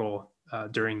accurate model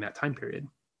during that time period.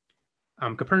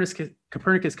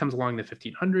 Copernicus comes along in the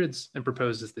 1500s and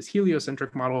proposes this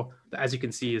heliocentric model that, as you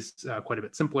can see, is quite a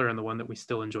bit simpler and the one that we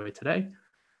still enjoy today.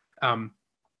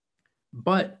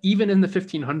 But even in the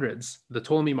 1500s, the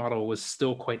Ptolemy model was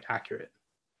still quite accurate.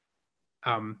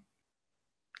 And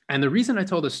the reason I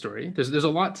tell this story, there's a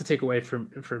lot to take away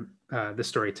from this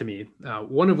story to me.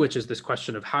 One of which is this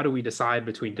question of how do we decide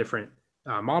between different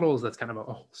models? That's kind of a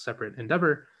whole separate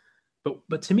endeavor.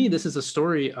 But to me, this is a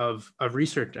story of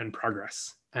research and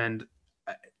progress. And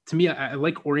to me, I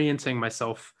like orienting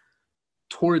myself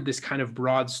toward this kind of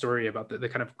broad story about the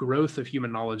kind of growth of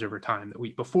human knowledge over time.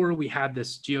 That before we had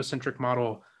this geocentric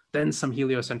model, then some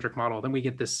heliocentric model, then we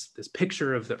get this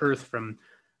picture of the Earth from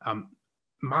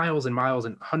miles and miles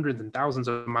and hundreds and thousands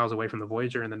of miles away from the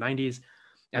Voyager in the 90s.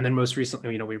 And then most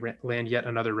recently, we land yet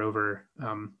another rover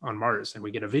on Mars, and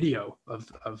we get a video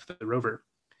of the rover.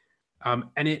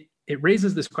 And it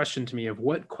raises this question to me of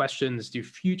what questions do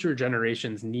future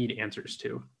generations need answers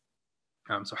to?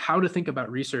 So how to think about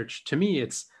research, to me,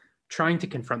 it's trying to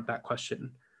confront that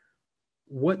question.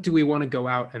 What do we want to go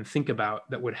out and think about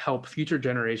that would help future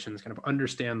generations kind of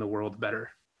understand the world better?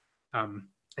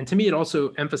 And to me, it also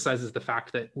emphasizes the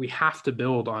fact that we have to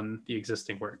build on the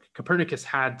existing work. Copernicus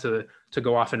had to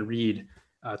go off and read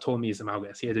Ptolemy's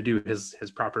Amalgast. He had to do his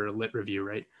proper lit review,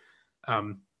 right?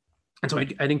 And so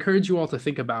I'd encourage you all to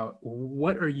think about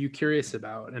what are you curious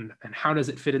about and how does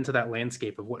it fit into that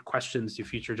landscape of what questions do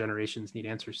future generations need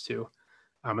answers to?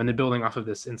 And then building off of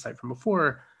this insight from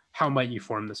before, how might you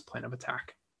form this plan of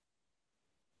attack?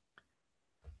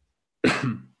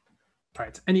 All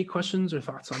right, any questions or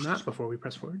thoughts on that before we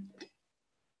press forward?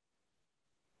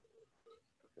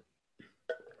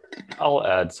 I'll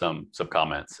add some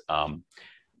comments.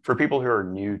 For people who are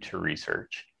new to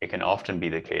research, it can often be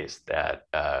the case that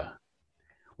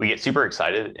we get super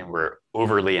excited and we're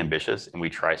overly ambitious and we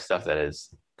try stuff that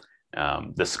is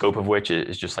the scope of which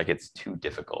is just like it's too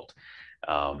difficult.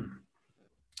 And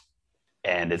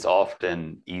it's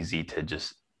often easy to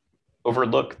just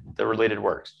overlook the related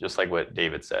works, just like what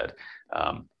David said.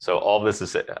 So all of this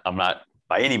is, I'm not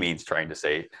by any means trying to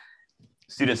say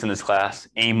students in this class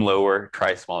aim lower,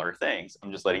 try smaller things.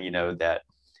 I'm just letting you know that,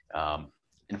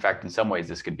 in fact, in some ways,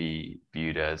 this could be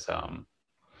viewed as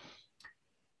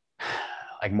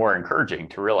like more encouraging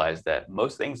to realize that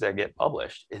most things that get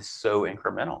published is so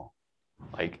incremental.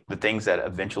 Like the things that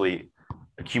eventually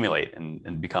accumulate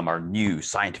and become our new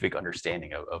scientific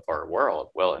understanding of our world.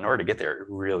 Well, in order to get there, it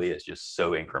really is just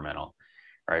so incremental,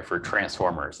 right? For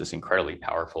transformers, this incredibly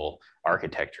powerful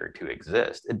architecture to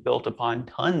exist, it built upon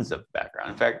tons of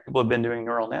background. In fact, people have been doing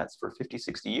neural nets for 50,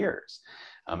 60 years.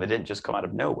 It didn't just come out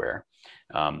of nowhere.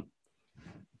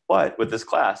 But with this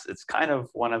class, it's kind of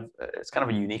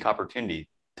a unique opportunity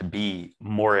to be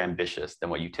more ambitious than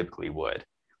what you typically would,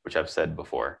 which I've said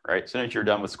before, right? As soon as you're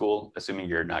done with school, assuming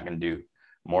you're not going to do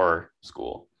more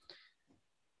school,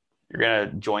 you're going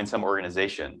to join some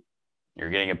organization, you're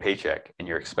getting a paycheck, and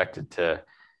you're expected to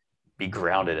be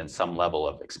grounded in some level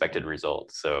of expected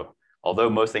results. So although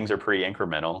most things are pretty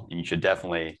incremental, you should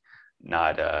definitely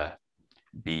not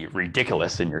be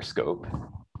ridiculous in your scope.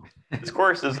 This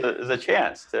course is a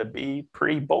chance to be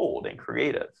pretty bold and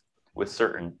creative with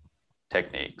certain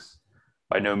techniques.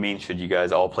 By no means should you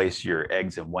guys all place your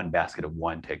eggs in one basket of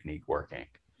one technique working,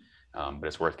 but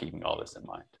it's worth keeping all this in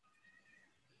mind.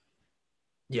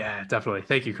 Yeah, definitely.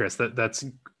 Thank you, Chris. That's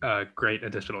great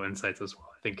additional insights as well.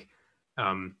 I think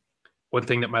one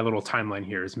thing that my little timeline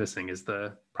here is missing is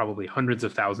the probably hundreds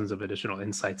of thousands of additional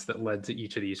insights that led to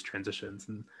each of these transitions.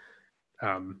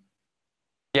 And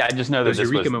yeah, I just know that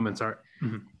those eureka moments are.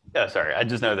 Mm-hmm. Yeah, sorry. I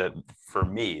just know that for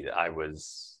me,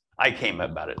 I came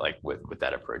about it like with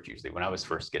that approach usually. When I was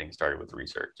first getting started with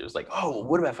research, it was like, oh, well,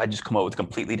 what if I just come up with a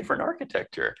completely different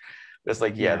architecture? It's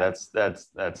like, yeah, that's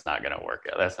not going to work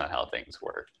out. That's not how things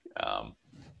work.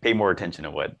 Pay more attention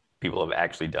to what people have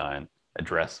actually done,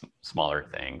 address smaller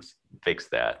things, fix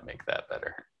that, make that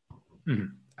better. Mm-hmm.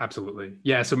 Absolutely.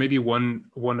 Yeah. So maybe one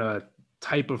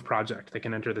type of project that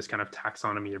can enter this kind of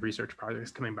taxonomy of research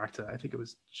projects, coming back to, I think it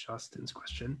was Justin's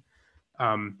question,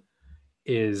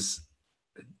 is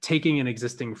taking an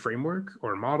existing framework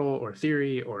or model or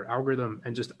theory or algorithm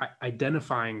and just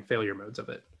identifying failure modes of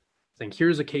it. Saying,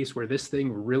 here's a case where this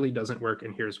thing really doesn't work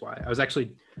and here's why. I was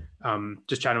actually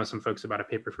just chatting with some folks about a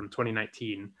paper from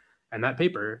 2019, and that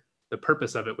paper, the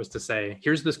purpose of it was to say,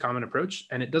 here's this common approach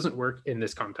and it doesn't work in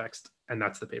this context, and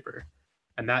that's the paper.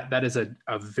 And that is a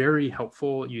very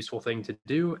helpful, useful thing to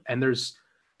do. And there's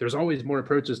always more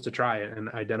approaches to try and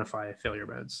identify failure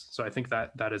modes. So I think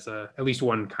that is at least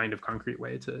one kind of concrete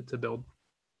way to build.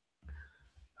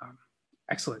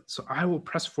 Excellent. So I will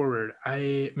press forward.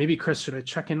 Maybe Chris, should I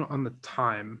check in on the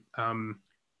time? Yeah,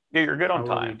 you're good on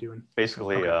time.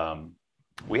 Basically, okay.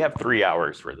 We have 3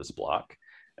 hours for this block,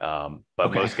 but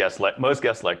okay. most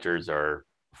guest lectures are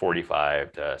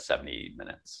 45 to 70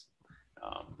 minutes.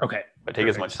 Okay. But take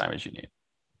as much time as you need.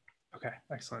 Okay,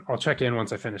 excellent. I'll check in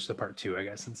once I finish the part 2, I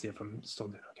guess, and see if I'm still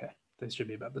doing okay. They should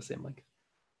be about the same length.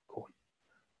 Cool.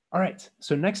 All right.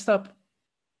 So next up,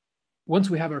 once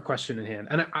we have our question in hand,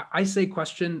 and I say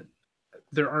question,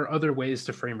 there are other ways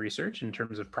to frame research in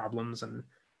terms of problems and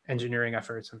engineering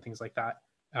efforts and things like that.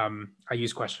 I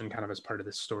use question kind of as part of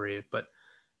this story, but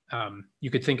you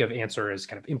could think of answer as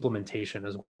kind of implementation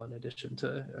as well, in addition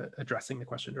to addressing the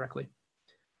question directly.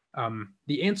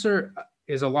 The answer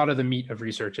is a lot of the meat of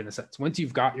research in a sense. Once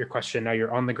you've got your question, now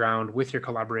you're on the ground with your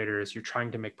collaborators, you're trying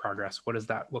to make progress. What does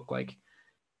that look like?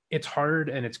 It's hard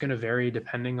and it's going to vary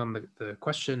depending on the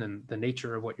question and the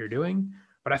nature of what you're doing.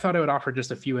 But I thought I would offer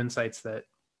just a few insights that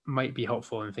might be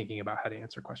helpful in thinking about how to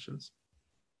answer questions.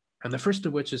 And the first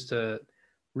of which is to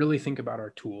really think about our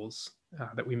tools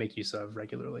that we make use of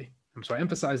regularly. So I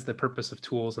emphasized the purpose of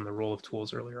tools and the role of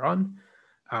tools earlier on.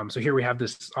 So here we have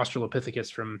this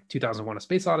Australopithecus from 2001: A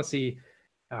Space Odyssey,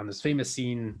 this famous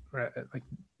scene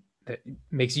that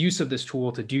makes use of this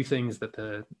tool to do things that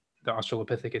the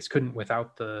Australopithecus couldn't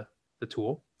without the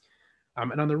tool.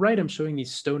 And on the right, I'm showing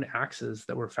these stone axes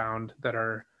that were found that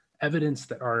are evidence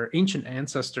that our ancient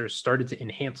ancestors started to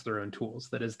enhance their own tools.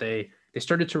 That is, they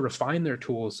started to refine their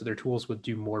tools so their tools would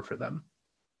do more for them.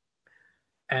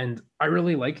 And I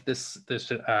really like this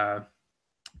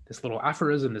little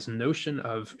aphorism, this notion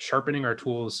of sharpening our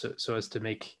tools so as to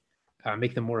make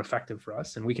them more effective for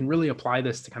us. And we can really apply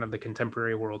this to kind of the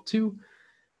contemporary world too,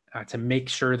 to make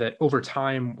sure that over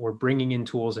time we're bringing in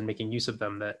tools and making use of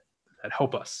them that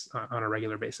help us on a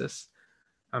regular basis.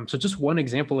 So just one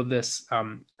example of this,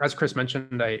 as Chris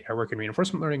mentioned, I work in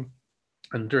reinforcement learning,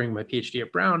 and during my PhD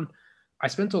at Brown, I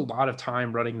spent a lot of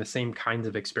time running the same kinds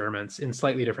of experiments in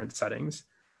slightly different settings.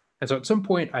 And so at some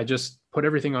point, I just put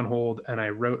everything on hold, and I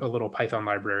wrote a little Python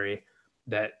library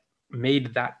that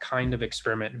made that kind of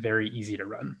experiment very easy to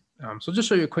run. So I'll just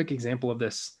show you a quick example of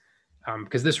this,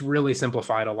 because this really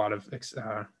simplified a lot of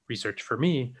research for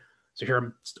me. So here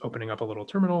I'm opening up a little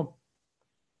terminal,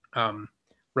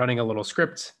 running a little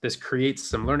script. This creates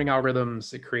some learning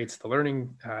algorithms. It creates the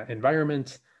learning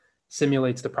environment,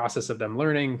 simulates the process of them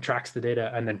learning, tracks the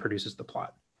data, and then produces the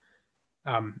plot.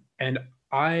 And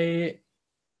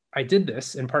I did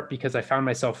this in part because I found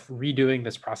myself redoing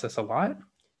this process a lot.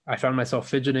 I found myself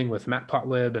fidgeting with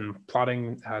matplotlib and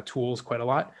plotting tools quite a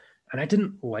lot, and I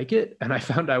didn't like it. And I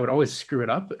found I would always screw it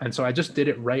up. And so I just did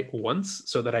it right once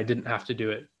so that I didn't have to do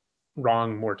it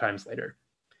wrong more times later.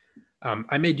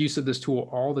 I made use of this tool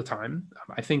all the time.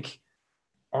 I think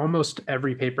almost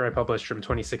every paper I published from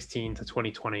 2016 to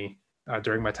 2020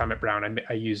 during my time at Brown,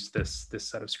 I used this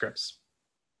set of scripts,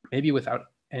 maybe without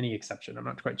any exception. I'm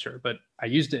not quite sure, but I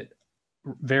used it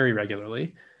very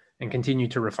regularly and continue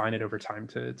to refine it over time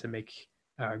to make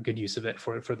good use of it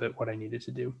for what I needed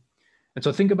to do. And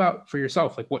so think about for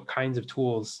yourself, like what kinds of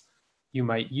tools you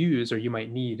might use or you might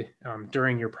need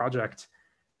during your project.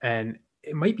 And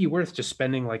it might be worth just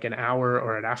spending like an hour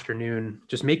or an afternoon,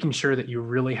 just making sure that you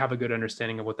really have a good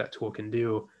understanding of what that tool can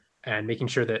do and making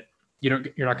sure that you're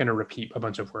not going to repeat a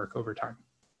bunch of work over time.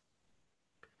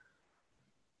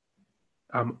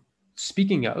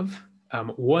 Speaking of,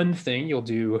 one thing you'll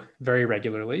do very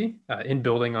regularly in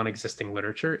building on existing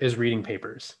literature is reading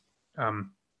papers.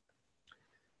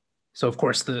 So of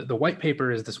course, the white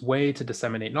paper is this way to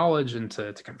disseminate knowledge and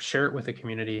to kind of share it with the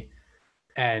community.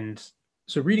 And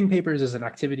so reading papers is an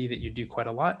activity that you do quite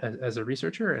a lot as a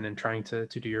researcher and in trying to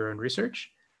do your own research.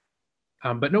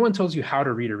 But no one tells you how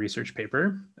to read a research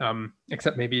paper,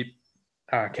 except maybe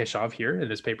Keshav here in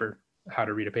this paper, How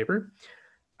to Read a Paper.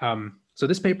 So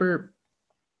this paper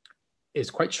is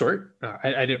quite short.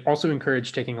 I'd also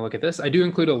encourage taking a look at this. I do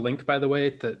include a link, by the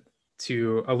way,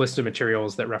 to a list of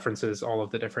materials that references all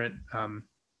of the different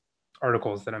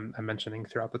articles that I'm mentioning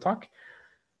throughout the talk.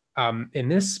 In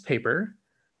this paper,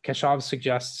 Keshav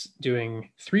suggests doing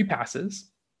 3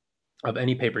 passes of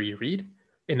any paper you read.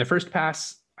 In the first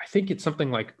pass, I think it's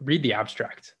something like read the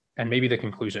abstract and maybe the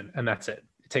conclusion, and that's it.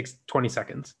 It takes 20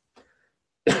 seconds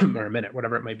or a minute,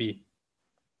 whatever it might be.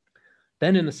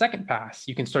 Then in the second pass,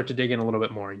 you can start to dig in a little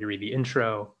bit more. You read the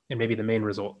intro and maybe the main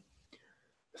result.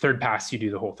 Third pass, you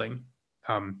do the whole thing.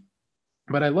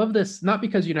 But I love this, not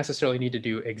because you necessarily need to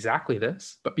do exactly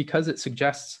this, but because it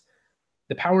suggests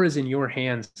the power is in your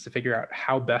hands to figure out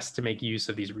how best to make use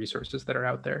of these resources that are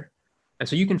out there. And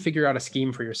so you can figure out a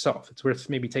scheme for yourself. It's worth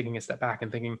maybe taking a step back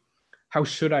and thinking, how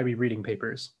should I be reading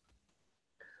papers?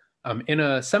 In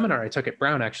a seminar I took at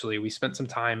Brown, actually, we spent some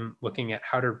time looking at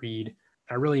how to read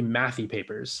really mathy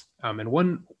papers. And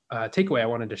one takeaway I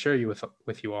wanted to share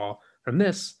with you all from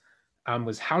this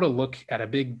was how to look at a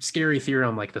big scary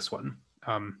theorem like this one.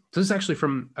 So this is actually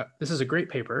this is a great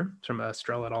paper from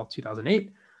Strel et al.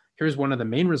 2008. Here's one of the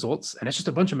main results, and it's just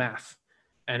a bunch of math.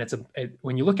 And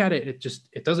when you look at it,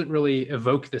 it doesn't really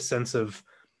evoke this sense of,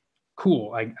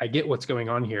 cool, I get what's going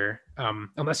on here.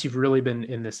 Unless you've really been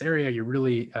in this area, you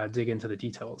really dig into the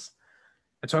details.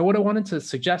 And so what I wanted to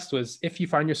suggest was, if you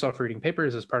find yourself reading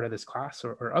papers as part of this class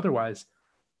or otherwise,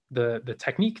 the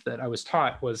technique that I was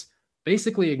taught was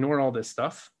basically ignore all this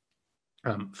stuff,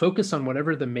 focus on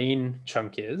whatever the main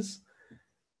chunk is,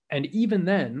 and even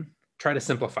then try to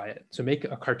simplify it. So make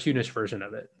a cartoonish version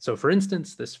of it. So for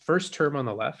instance, this first term on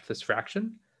the left, this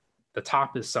fraction, the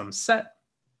top is some set.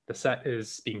 The set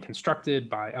is being constructed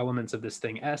by elements of this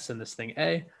thing S and this thing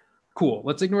A. Cool,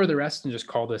 let's ignore the rest and just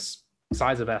call this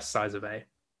size of S, size of A.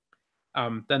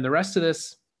 Then the rest of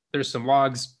this, there's some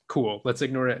logs. Cool, let's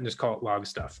ignore it and just call it log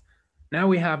stuff. Now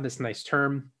we have this nice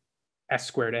term, S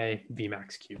squared A,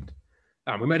 Vmax cubed.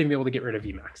 We might even be able to get rid of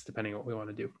Vmax, depending on what we want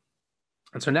to do.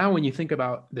 And so now when you think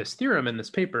about this theorem in this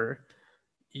paper,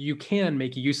 you can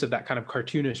make use of that kind of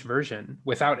cartoonish version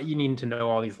without you needing to know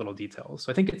all these little details.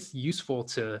 So I think it's useful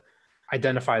to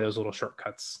identify those little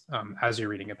shortcuts as you're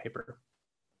reading a paper.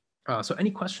 So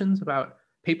any questions about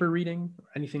paper reading or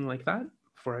anything like that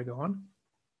before I go on?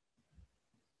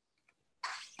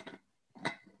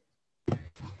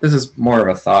 This is more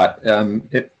of a thought.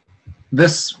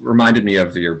 This reminded me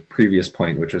of your previous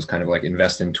point, which was kind of like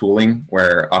invest in tooling,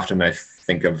 where often I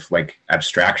think of like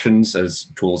abstractions as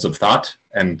tools of thought.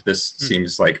 And this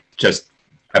seems like just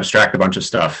abstract a bunch of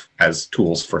stuff as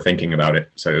tools for thinking about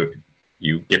it. So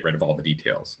you get rid of all the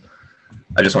details.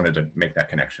 I just wanted to make that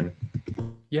connection.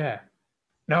 Yeah.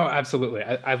 No, absolutely.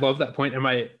 I love that point. And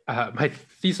my my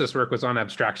thesis work was on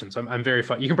abstraction. So I'm very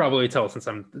fun. You can probably tell since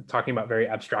I'm talking about very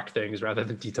abstract things rather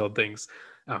than detailed things.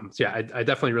 So yeah, I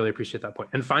definitely really appreciate that point.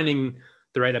 And finding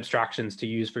the right abstractions to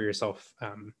use for yourself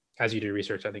as you do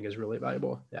research, I think is really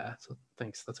valuable. Yeah, so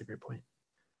thanks. That's a great point.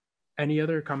 Any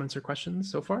other comments or questions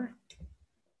so far?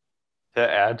 To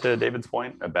add to David's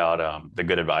point about the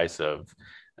good advice of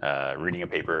reading a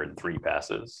paper in 3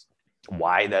 passes,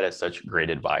 why that is such great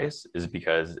advice is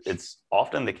because it's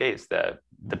often the case that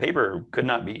the paper could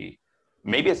not be,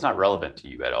 maybe it's not relevant to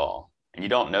you at all. And you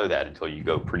don't know that until you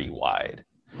go pretty wide.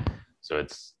 So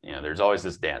it's, you know, there's always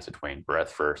this dance between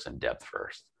breadth first and depth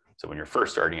first. So when you're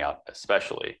first starting out,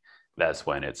 especially, that's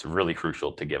when it's really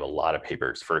crucial to give a lot of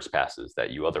papers first passes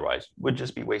that you otherwise would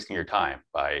just be wasting your time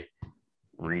by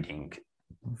reading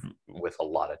with a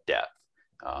lot of depth.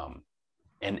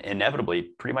 And inevitably,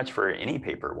 pretty much for any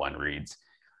paper one reads,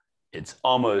 it's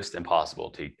almost impossible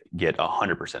to get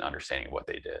 100% understanding of what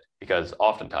they did, because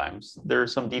oftentimes there are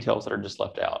some details that are just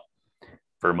left out.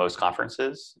 For most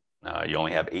conferences, you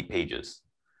only have 8 pages.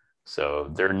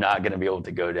 So they're not going to be able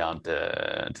to go down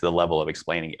to the level of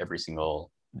explaining every single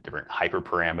different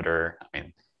hyperparameter. I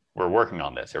mean, we're working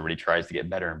on this. Everybody tries to get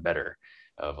better and better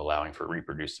of allowing for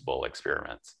reproducible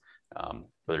experiments.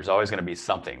 But there's always going to be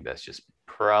something that's just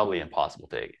probably impossible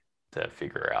to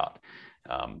figure out.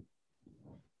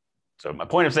 So my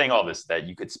point of saying all this is that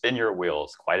you could spin your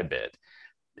wheels quite a bit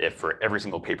if for every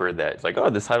single paper that's like, oh,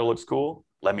 this title looks cool,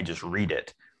 let me just read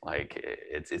it. Like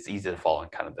it's easy to fall in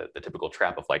kind of the typical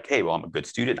trap of like, hey, well, I'm a good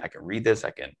student, I can read this,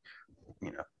 I can,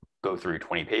 you know, go through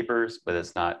 20 papers, but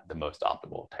it's not the most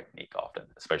optimal technique often,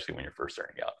 especially when you're first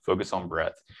starting out. Focus on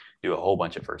breadth, do a whole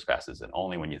bunch of first passes, and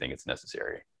only when you think it's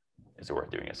necessary is it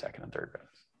worth doing a second and third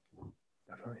pass.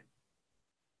 Definitely.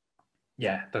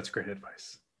 Yeah, that's great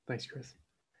advice. Thanks, Chris.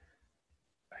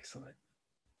 Excellent.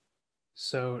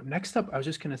 So next up, I was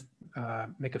just going to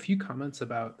make a few comments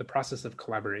about the process of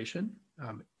collaboration.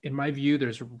 In my view,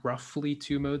 there's roughly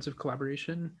 2 modes of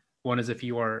collaboration. One is if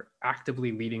you are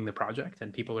actively leading the project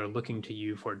and people are looking to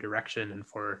you for direction and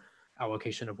for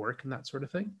allocation of work and that sort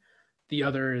of thing. The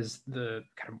other is the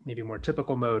kind of maybe more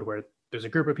typical mode where there's a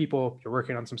group of people, you're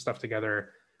working on some stuff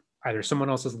together, either someone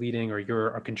else is leading or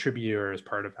you're a contributor as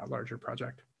part of that larger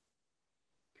project.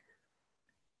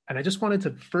 And I just wanted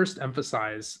to first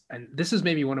emphasize, and this is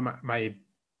maybe one of my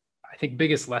I think,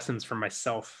 biggest lessons for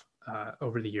myself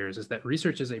over the years, is that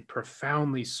research is a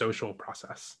profoundly social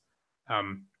process.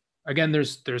 Again,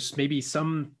 there's maybe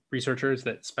some researchers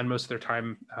that spend most of their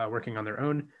time working on their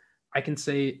own. I can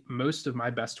say most of my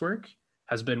best work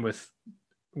has been with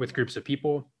groups of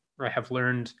people. I have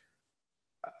learned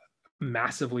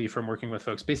massively from working with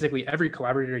folks. Basically, every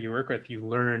collaborator you work with, you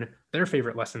learn their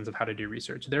favorite lessons of how to do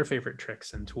research, their favorite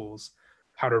tricks and tools,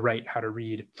 how to write, how to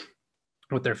read,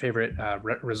 what their favorite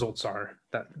results are,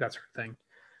 that sort of thing.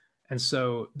 And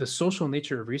so the social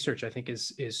nature of research, I think,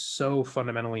 is so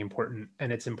fundamentally important,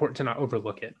 and it's important to not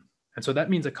overlook it. And so that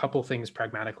means a couple things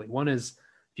pragmatically. One is,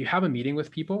 if you have a meeting with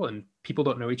people and people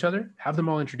don't know each other, have them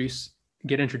all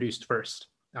get introduced first.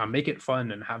 Make it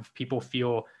fun and have people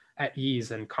feel at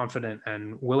ease and confident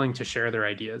and willing to share their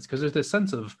ideas. Because there's this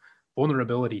sense of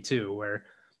vulnerability too, where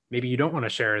maybe you don't want to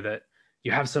share that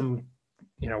you have some,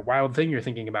 wild thing you're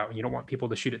thinking about, and you don't want people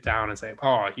to shoot it down and say,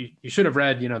 oh, you should have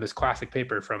read, this classic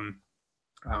paper from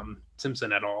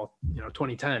Simpson et al.,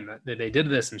 2010, that they did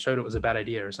this and showed it was a bad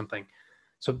idea or something.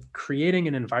 So creating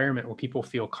an environment where people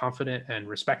feel confident and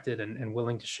respected and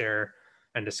willing to share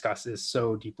and discuss is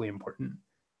so deeply important.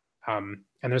 And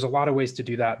there's a lot of ways to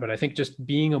do that, but I think just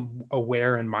being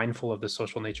aware and mindful of the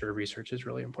social nature of research is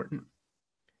really important.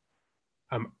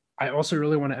 I also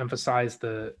really want to emphasize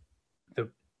the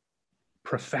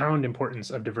profound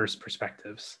importance of diverse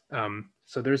perspectives.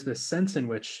 So there's this sense in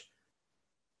which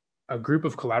a group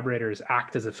of collaborators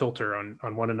act as a filter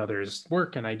on one another's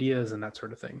work and ideas and that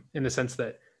sort of thing, in the sense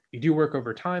that you do work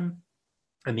over time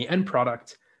and the end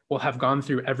product will have gone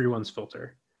through everyone's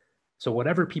filter. So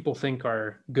whatever people think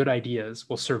are good ideas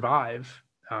will survive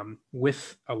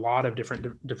with a lot of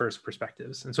different diverse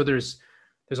perspectives. And so there's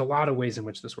a lot of ways in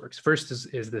which this works. First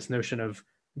is this notion of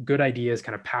good ideas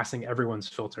kind of passing everyone's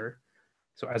filter.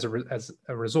 So as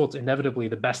a result, inevitably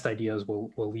the best ideas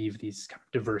will leave these kind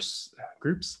of diverse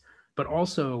groups, but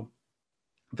also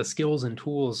the skills and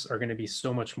tools are going to be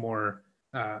so much more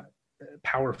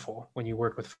powerful when you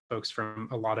work with folks from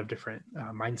a lot of different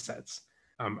mindsets.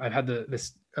 I've had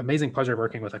this amazing pleasure of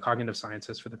working with a cognitive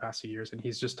scientist for the past few years, and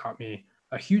he's just taught me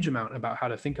a huge amount about how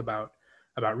to think about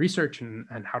research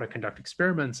and how to conduct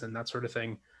experiments and that sort of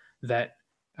thing, that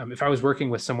If I was working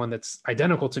with someone that's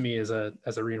identical to me as a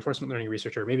reinforcement learning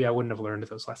researcher, maybe I wouldn't have learned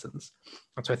those lessons.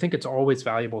 And so I think it's always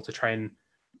valuable to try and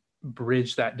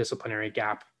bridge that disciplinary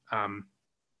gap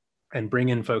and bring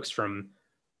in folks from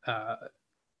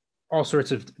all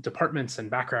sorts of departments and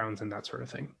backgrounds and that sort of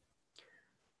thing.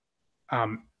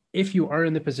 If you are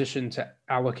in the position to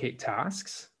allocate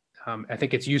tasks, I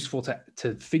think it's useful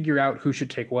to figure out who should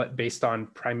take what based on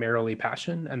primarily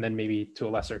passion and then maybe to a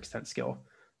lesser extent skill.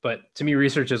 But to me,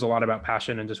 research is a lot about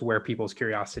passion and just where people's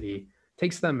curiosity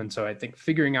takes them. And so I think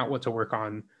figuring out what to work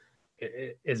on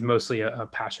is mostly a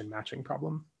passion matching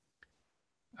problem.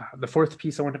 The fourth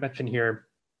piece I want to mention here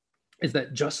is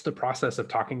that just the process of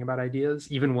talking about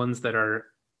ideas, even ones that are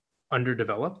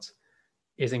underdeveloped,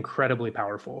 is incredibly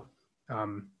powerful.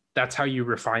 That's how you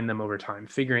refine them over time,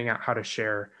 figuring out how to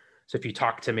share. So if you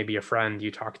talk to maybe a friend,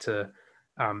 you talk to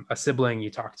a sibling,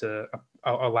 you talk to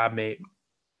a lab mate,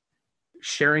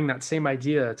 sharing that same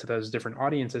idea to those different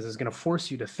audiences is going to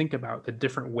force you to think about the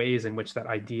different ways in which that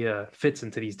idea fits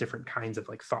into these different kinds of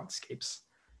like thoughtscapes.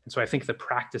 And so I think the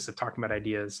practice of talking about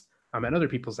ideas and other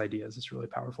people's ideas is really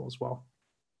powerful as well.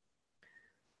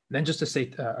 And then just to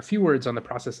say a few words on the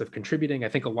process of contributing, I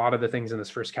think a lot of the things in this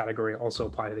first category also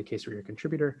apply to the case where you're a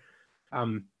contributor.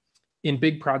 In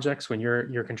big projects, when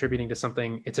you're contributing to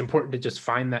something, it's important to just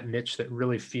find that niche that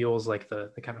really feels like the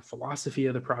kind of philosophy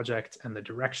of the project and the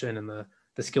direction and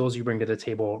the skills you bring to the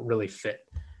table really fit.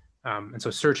 And so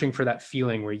searching for that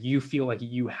feeling where you feel like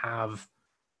you've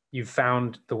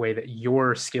found the way that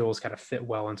your skills kind of fit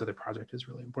well into the project is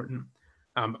really important.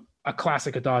 A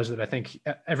classic adage that I think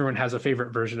everyone has a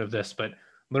favorite version of this, but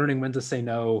learning when to say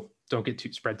no, don't get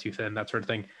spread too thin, that sort of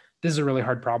thing. This is a really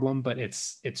hard problem, but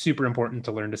it's super important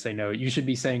to learn to say no. You should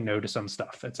be saying no to some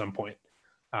stuff at some point.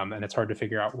 And it's hard to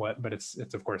figure out what, but it's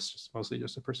of course mostly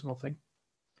just a personal thing.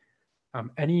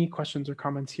 Any questions or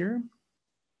comments here?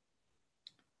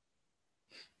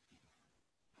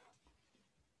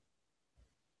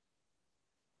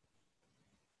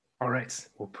 All right,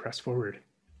 we'll press forward.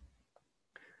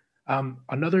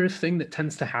 Another thing that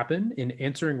tends to happen in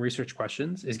answering research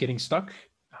questions is getting stuck.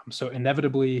 So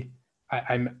inevitably,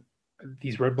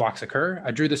 these roadblocks occur. I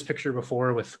drew this picture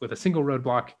before with a single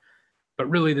roadblock, but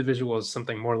really the visual is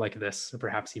something more like this,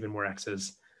 perhaps even more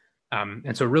X's.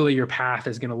 And so really your path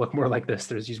is going to look more like this.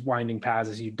 There's these winding paths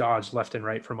as you dodge left and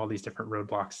right from all these different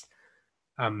roadblocks.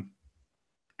 And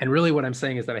really what I'm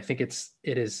saying is that I think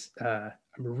I'm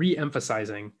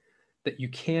re-emphasizing that you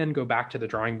can go back to the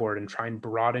drawing board and try and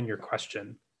broaden your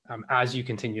question as you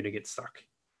continue to get stuck.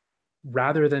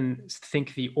 Rather than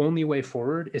think the only way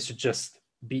forward is to just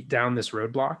beat down this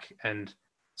roadblock and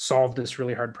solve this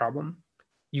really hard problem,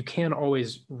 you can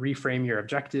always reframe your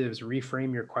objectives,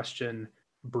 reframe your question,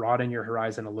 broaden your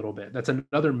horizon a little bit. That's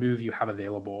another move you have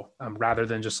available rather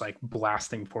than just like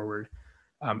blasting forward.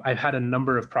 I've had a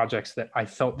number of projects that I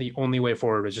felt the only way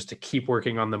forward was just to keep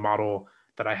working on the model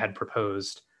that I had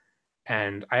proposed.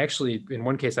 And I actually, in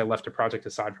one case, I left a project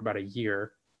aside for about a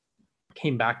year,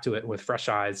 came back to it with fresh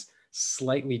eyes,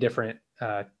 slightly different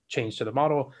change to the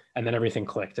model, and then everything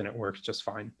clicked and it worked just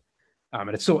fine. And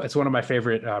it's one of my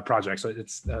favorite projects.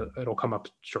 So it'll come up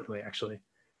shortly, actually.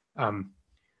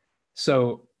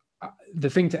 So the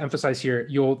thing to emphasize here,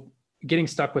 getting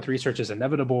stuck with research is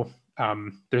inevitable.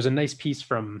 There's a nice piece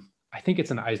from, I think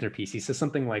it's an Eisner piece. He says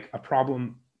something like a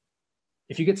problem.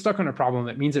 If you get stuck on a problem,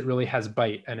 that means it really has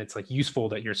bite and it's like useful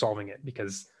that you're solving it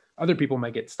because other people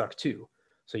might get stuck too.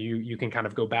 So you can kind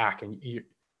of go back and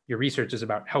your research is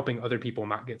about helping other people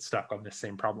not get stuck on this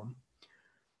same problem.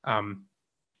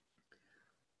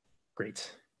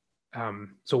 Great.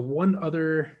 So one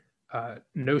other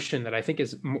notion that I think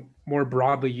is more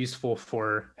broadly useful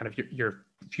for kind of your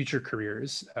future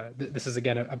careers. This is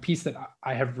again a piece that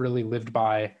I have really lived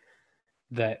by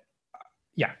that,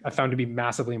 yeah, I found to be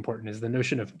massively important is the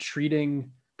notion of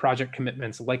treating project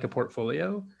commitments like a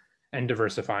portfolio and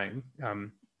diversifying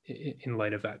in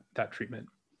light of that treatment.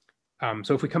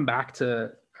 So if we come back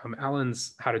to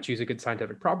Alan's how to choose a good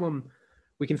scientific problem,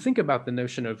 we can think about the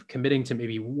notion of committing to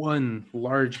maybe one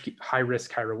large, high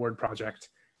risk, high reward project,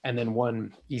 and then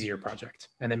one easier project,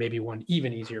 and then maybe one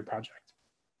even easier project.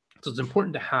 So it's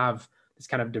important to have this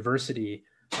kind of diversity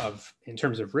in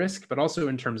terms of risk, but also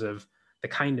in terms of the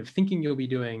kind of thinking you'll be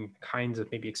doing, kinds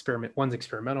of maybe one's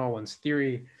experimental, one's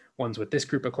theory, one's with this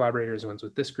group of collaborators, one's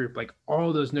with this group, like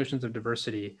all those notions of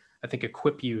diversity, I think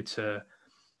equip you to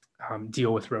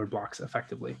deal with roadblocks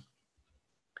effectively.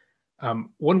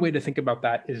 One way to think about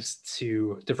that is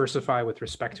to diversify with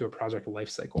respect to a project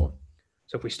lifecycle.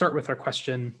 So if we start with our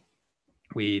question,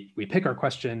 we pick our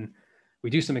question, we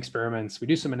do some experiments, we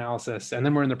do some analysis, and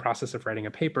then we're in the process of writing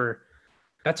a paper.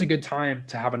 that's a good time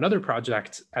to have another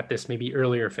project at this maybe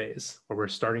earlier phase where we're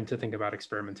starting to think about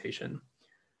experimentation.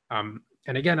 And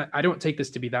again, I don't take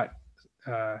this to be that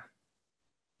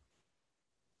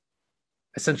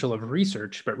essential of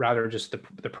research, but rather just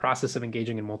the process of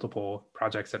engaging in multiple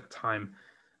projects at a time.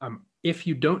 If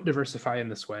you don't diversify in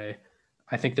this way,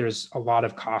 I think there's a lot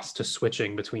of cost to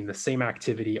switching between the same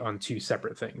activity on two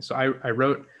separate things. So I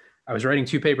was writing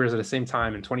 2 papers at the same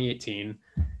time in 2018,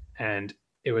 and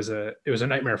it was a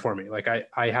nightmare for me. Like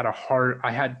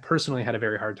I personally had a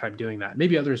very hard time doing that.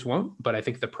 Maybe others won't, but I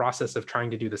think the process of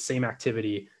trying to do the same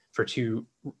activity for 2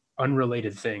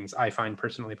 unrelated things, I find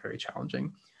personally very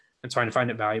challenging. And so I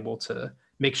find it valuable to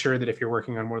make sure that if you're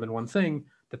working on more than one thing,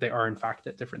 that they are in fact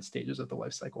at different stages of the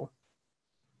life cycle.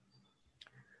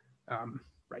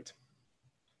 Right.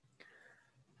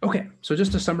 Okay, so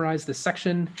just to summarize this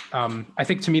section, I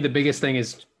think to me the biggest thing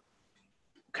is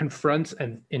confront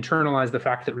and internalize the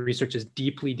fact that research is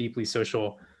deeply, deeply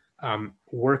social.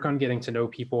 Work on getting to know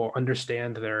people,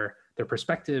 understand their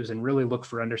perspectives, and really look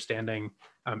for understanding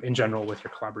in general with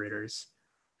your collaborators.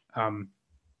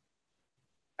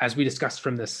 As we discussed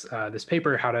from this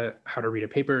paper, how to read a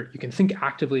paper, you can think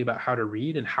actively about how to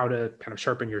read and how to kind of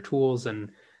sharpen your tools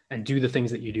and do the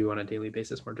things that you do on a daily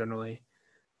basis more generally.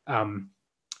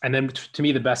 And then to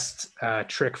me, the best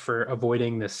trick for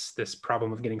avoiding this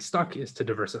problem of getting stuck is to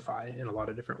diversify in a lot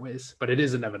of different ways, but it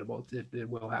is inevitable. It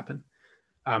will happen.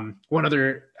 One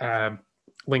other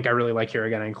link I really like here,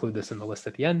 again, I include this in the list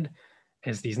at the end,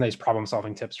 is these nice problem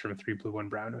solving tips from 3 Blue 1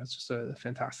 Brown. It's just a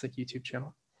fantastic YouTube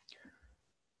channel.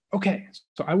 Okay,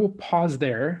 so I will pause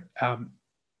there.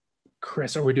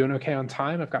 Chris, are we doing okay on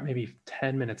time? I've got maybe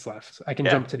 10 minutes left. I can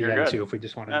jump to the end too if we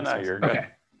just want to. No, you're good. Okay,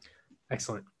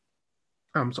 excellent.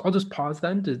 So I'll just pause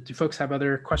then. Do folks have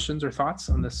other questions or thoughts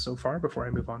on this so far before I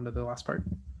move on to the last part?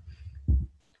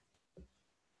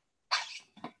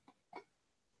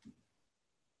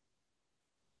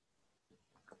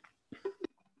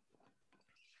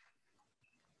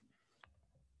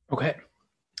 Okay,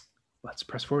 let's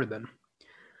press forward then.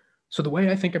 So the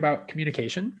way I think about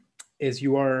communication is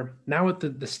you are now at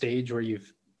the stage where you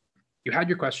had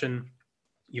your question,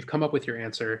 you've come up with your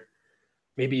answer.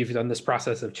 Maybe you've done this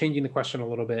process of changing the question a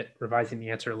little bit, revising the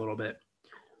answer a little bit,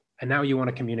 and now you want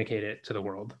to communicate it to the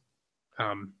world. There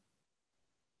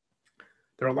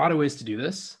are a lot of ways to do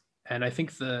this. And I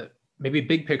think maybe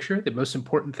big picture, the most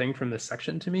important thing from this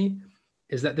section to me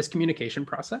is that this communication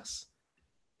process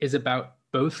is about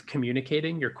both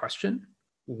communicating your question,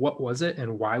 what was it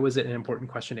and why was it an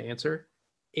important question to answer,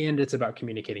 and it's about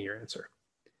communicating your answer.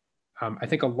 I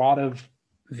think a lot of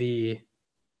the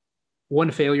one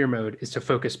failure mode is to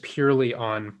focus purely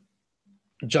on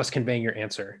just conveying your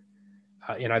answer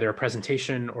in either a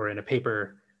presentation or in a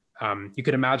paper. You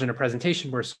could imagine a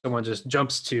presentation where someone just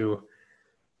jumps to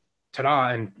ta-da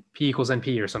and P equals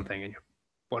NP or something. And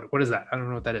what is that? I don't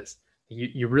know what that is.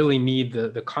 You really need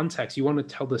the context. You want to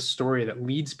tell the story that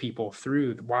leads people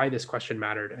through why this question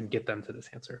mattered and get them to this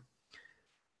answer.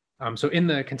 So in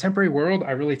the contemporary world,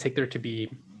 I really take there to be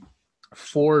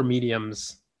 4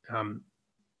 mediums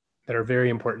that are very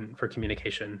important for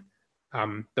communication.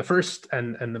 The first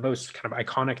and the most kind of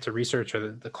iconic to research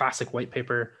are the classic white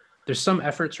paper. There's some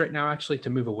efforts right now actually to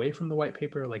move away from the white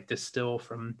paper, like Distill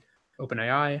from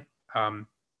OpenAI. And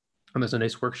there's a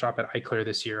nice workshop at iClear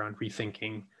this year on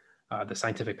rethinking the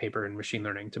scientific paper in machine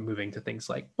learning to moving to things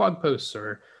like blog posts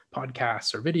or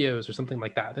podcasts or videos or something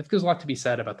like that. I think there's a lot to be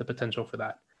said about the potential for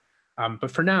that.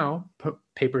 But for now,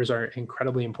 papers are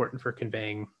incredibly important for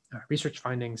conveying research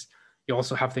findings. You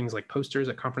also have things like posters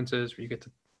at conferences where you get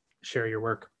to share your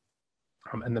work.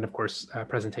 And then of course,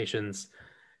 presentations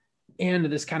and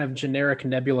this kind of generic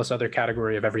nebulous other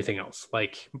category of everything else,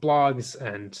 like blogs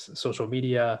and social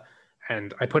media.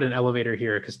 And I put an elevator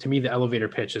here because to me, the elevator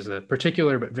pitch is a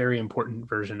particular but very important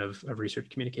version of research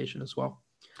communication as well.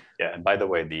 Yeah, and by the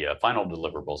way, the final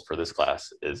deliverables for this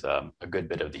class is a good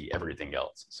bit of the everything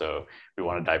else. So we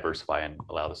want to diversify and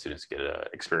allow the students to get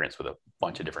experience with a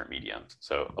bunch of different mediums.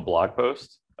 So a blog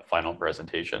post, a final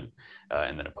presentation,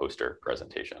 and then a poster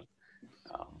presentation.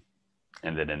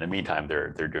 And then in the meantime, they're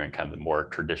doing kind of the more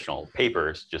traditional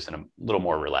papers, just in a little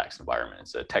more relaxed environment.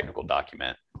 It's a technical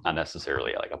document, not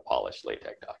necessarily like a polished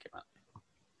LaTeX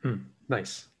document.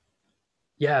 Nice.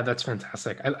 Yeah, that's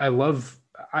fantastic.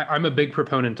 I'm a big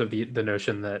proponent of the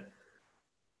notion that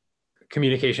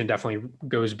communication definitely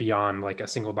goes beyond like a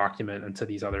single document into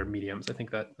these other mediums. I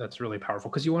think that's really powerful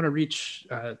because you want to reach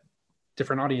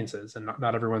different audiences, and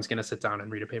not everyone's going to sit down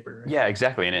and read a paper. Right? Yeah,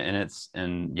 exactly.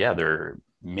 And there are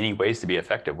many ways to be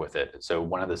effective with it. So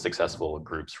one of the successful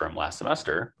groups from last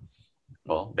semester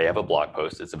Well, they have a blog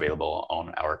post. It's available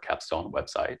on our Capstone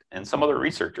website. And some other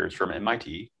researchers from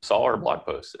MIT saw our blog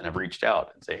post and have reached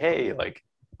out and say, hey, like,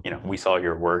 we saw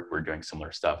your work. We're doing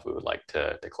similar stuff. We would like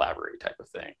to collaborate, type of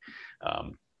thing.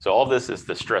 So all this is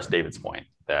to stress David's point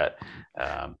that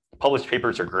published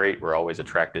papers are great. We're always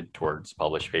attracted towards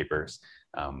published papers,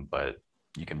 but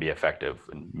you can be effective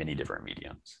in many different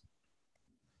mediums.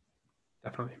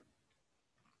 Definitely.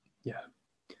 Yeah.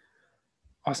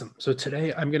 Awesome. So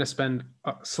today I'm going to spend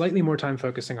slightly more time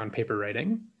focusing on paper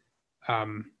writing.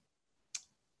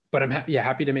 But I'm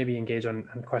happy to maybe engage on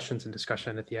questions and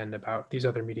discussion at the end about these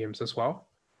other mediums as well.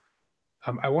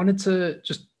 I wanted to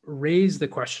just raise the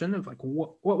question of like,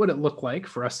 what would it look like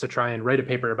for us to try and write a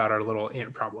paper about our little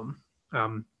ant problem?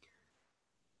 And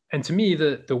to me,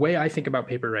 the way I think about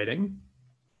paper writing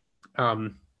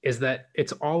is that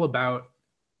it's all about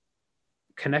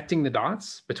connecting the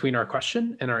dots between our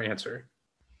question and our answer.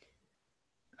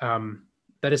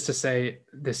 That is to say,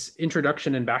 this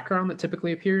introduction and background that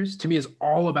typically appears to me is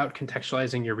all about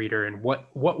contextualizing your reader and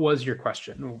what was your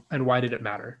question and why did it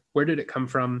matter? Where did it come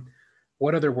from?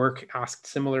 What other work asked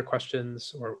similar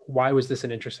questions, or why was this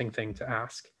an interesting thing to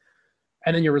ask?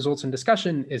 And then your results and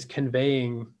discussion is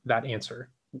conveying that answer.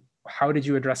 How did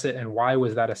you address it, and why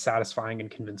was that a satisfying and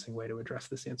convincing way to address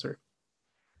this answer?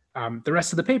 The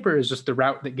rest of the paper is just the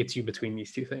route that gets you between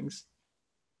these two things.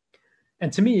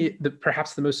 And to me,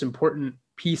 perhaps the most important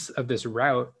piece of this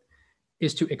route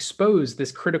is to expose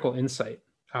this critical insight.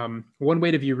 One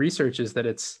way to view research is that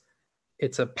it's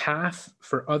a path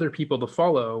for other people to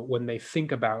follow when they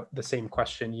think about the same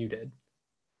question you did.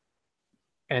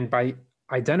 And by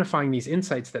identifying these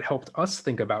insights that helped us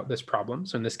think about this problem,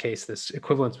 so in this case, this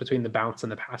equivalence between the bounce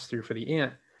and the pass-through for the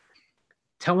ant,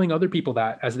 telling other people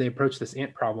that as they approach this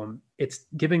ant problem, it's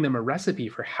giving them a recipe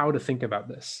for how to think about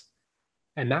this.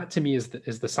 And that to me is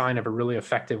the sign of a really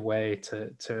effective way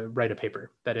to write a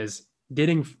paper. That is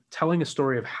telling a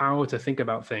story of how to think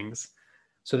about things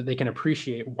so that they can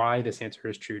appreciate why this answer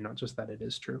is true, not just that it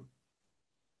is true.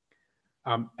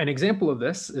 An example of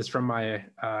this is from my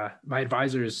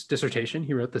advisor's dissertation.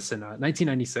 He wrote this in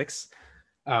 1996.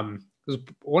 It was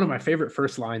one of my favorite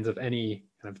first lines of any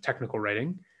kind of technical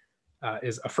writing.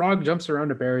 Is a frog jumps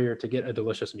around a barrier to get a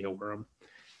delicious mealworm.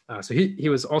 So he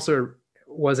was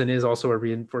and is also a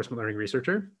reinforcement learning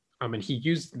researcher. And he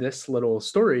used this little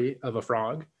story of a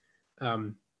frog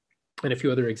and a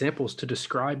few other examples to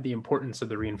describe the importance of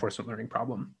the reinforcement learning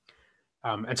problem.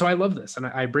 And so I love this. And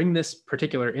I bring this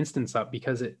particular instance up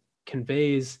because it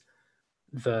conveys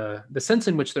the sense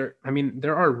in which there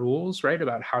are rules, right,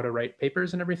 about how to write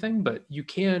papers and everything, but you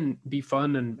can be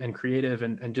fun and creative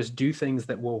and just do things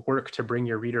that will work to bring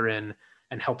your reader in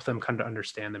and help them come to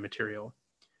understand the material.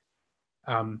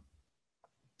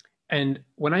 And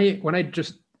when I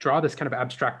just draw this kind of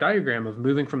abstract diagram of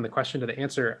moving from the question to the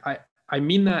answer, I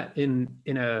mean that in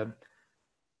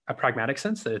a pragmatic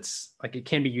sense, that it's like it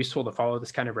can be useful to follow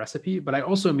this kind of recipe, but I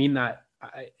also mean that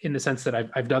in the sense that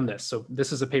I've done this. So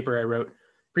this is a paper I wrote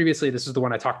previously. This is the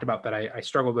one I talked about that I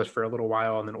struggled with for a little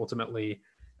while and then ultimately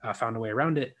found a way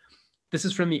around it. This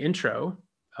is from the intro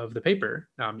of the paper.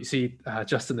 You see,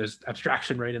 Justin, there's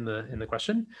abstraction right in the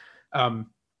question.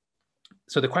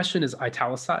 So the question is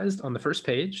italicized on the first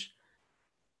page,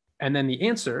 and then the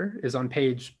answer is on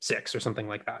page 6 or something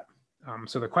like that.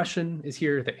 So the question is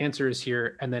here, the answer is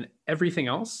here, and then everything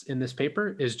else in this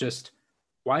paper is just,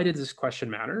 why did this question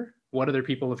matter? What other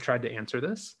people have tried to answer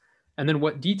this? And then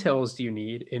what details do you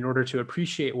need in order to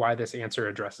appreciate why this answer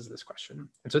addresses this question?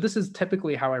 And so this is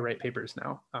typically how I write papers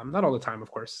now. Not all the time, of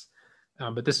course,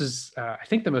 but this is, I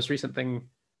think, the most recent thing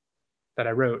that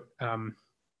I wrote.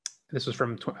 This was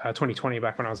from 2020,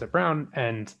 back when I was at Brown.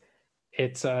 And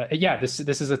it's,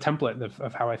 this is a template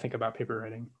of how I think about paper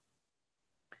writing.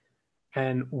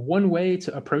 And one way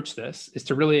to approach this is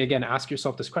to really, again, ask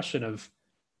yourself this question of,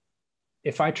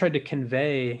 if I tried to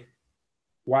convey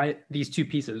why these two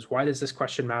pieces, why does this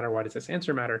question matter, why does this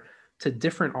answer matter, to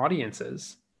different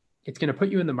audiences, it's going to put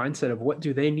you in the mindset of what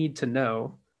do they need to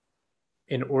know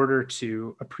in order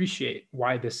to appreciate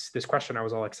why this question I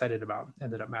was all excited about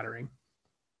ended up mattering.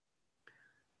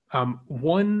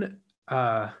 One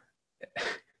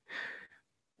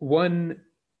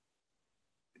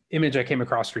image I came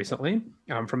across recently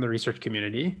from the research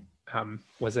community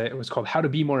was called "How to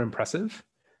Be More Impressive."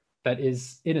 That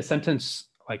is, in a sentence,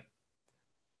 like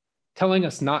telling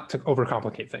us not to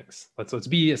overcomplicate things. Let's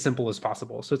be as simple as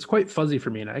possible. So it's quite fuzzy for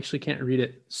me, and I actually can't read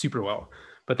it super well.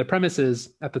 But the premise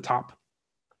is at the top,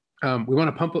 we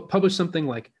want to publish something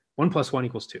like 1 + 1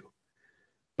 = 2.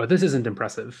 But this isn't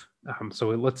impressive. So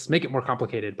let's make it more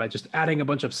complicated by just adding a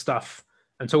bunch of stuff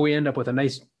until we end up with a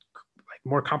nice, like,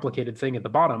 more complicated thing at the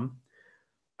bottom,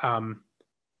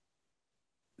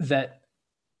 that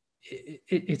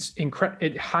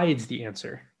it hides the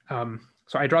answer.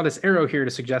 So I draw this arrow here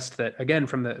to suggest that, again,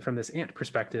 from this ant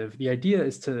perspective, the idea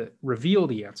is to reveal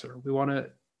the answer. We want to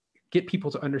get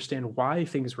people to understand why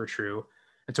things were true.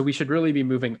 And so we should really be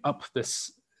moving up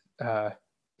this,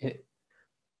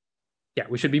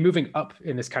 we should be moving up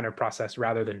in this kind of process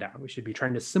rather than down. We should be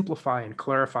trying to simplify and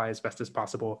clarify as best as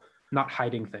possible, not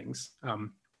hiding things.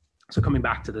 So coming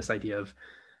back to this idea of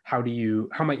how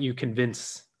might you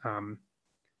convince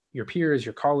your peers,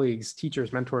 your colleagues,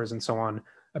 teachers, mentors, and so on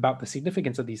about the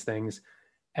significance of these things.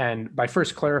 And by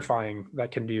first clarifying,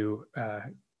 that can do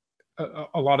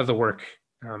a lot of the work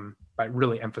by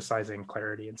really emphasizing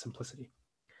clarity and simplicity.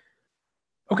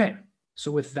 Okay,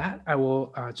 so with that, I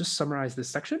will just summarize this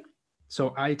section.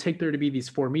 So I take there to be these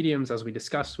 4 mediums, as we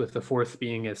discussed, with the 4th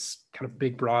being this kind of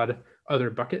big, broad other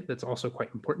bucket that's also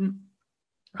quite important.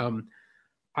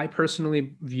 I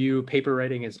personally view paper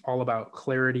writing as all about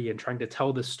clarity and trying to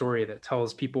tell this story that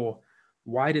tells people,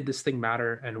 why did this thing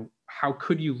matter, and how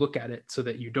could you look at it so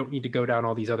that you don't need to go down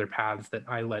all these other paths that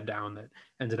I led down that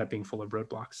ended up being full of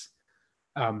roadblocks.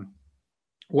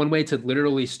 One way to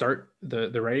literally start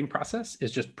the writing process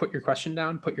is just put your question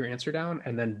down, put your answer down,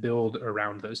 and then build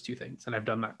around those 2 things. And I've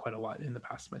done that quite a lot in the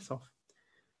past myself.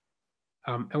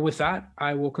 And with that,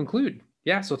 I will conclude.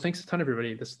 Yeah, so thanks a ton,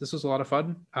 everybody. This was a lot of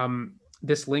fun.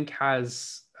 This link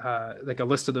has like a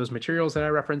list of those materials that I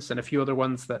referenced and a few other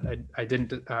ones that I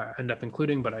didn't end up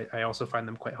including, but I also find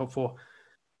them quite helpful.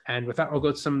 And with that, I'll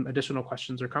go to some additional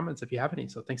questions or comments if you have any.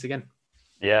 So thanks again.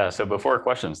 Yeah, so before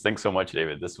questions, thanks so much,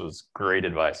 David. This was great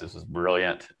advice. This was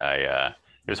brilliant. It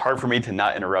was hard for me to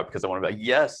not interrupt because I want to be like,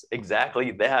 yes,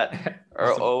 exactly that.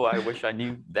 Or, oh, I wish I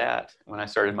knew that when I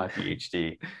started my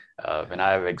PhD. And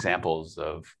I have examples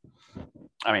of,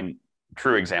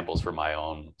 true examples for my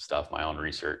own stuff, my own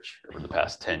research over the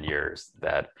past 10 years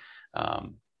that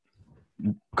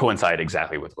coincide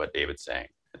exactly with what David's saying.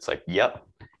 It's like, yep,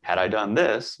 had I done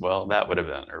this, well, that would have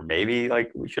been, or maybe like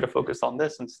we should have focused on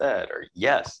this instead, or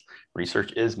yes,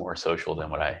 research is more social than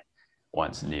what I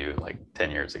once knew like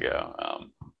 10 years ago.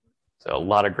 So a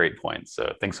lot of great points.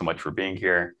 So thanks so much for being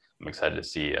here. I'm excited to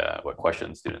see what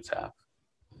questions students have.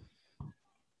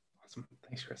 Awesome.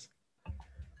 Thanks, Chris.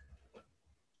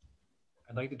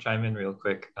 I'd like to chime in real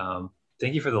quick.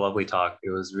 Thank you for the lovely talk. It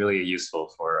was really useful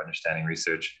for understanding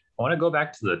research. I want to go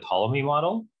back to the Ptolemy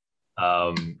model.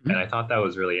 And I thought that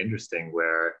was really interesting,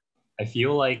 where I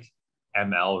feel like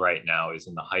ML right now is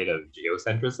in the height of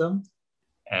geocentrism.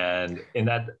 And in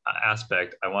that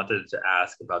aspect, I wanted to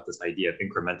ask about this idea of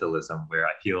incrementalism, where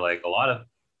I feel like a lot of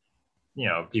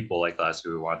people like us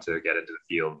who want to get into the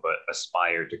field but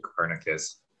aspire to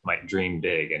Copernicus might dream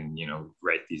big and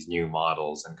write these new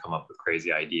models and come up with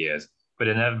crazy ideas. But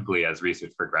inevitably, as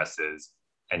research progresses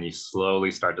and you slowly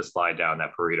start to slide down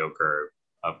that Pareto curve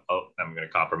of, oh, I'm going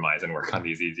to compromise and work on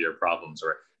these easier problems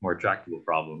or more tractable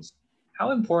problems,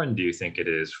 how important do you think it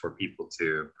is for people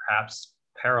to perhaps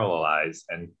parallelize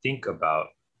and think about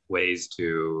ways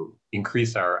to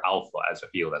increase our alpha as a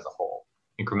field as a whole?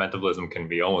 Incrementalism can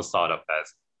be almost thought of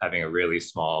as having a really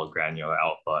small granular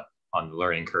alpha on the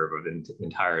learning curve of the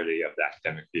entirety of the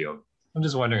academic field. I'm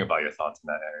just wondering about your thoughts in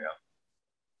that area.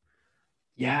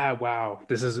 Yeah, wow.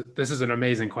 This is an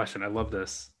amazing question. I love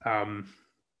this. Yeah,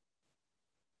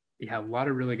 a lot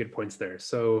of really good points there.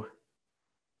 So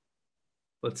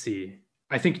let's see.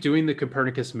 I think doing the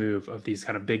Copernicus move of these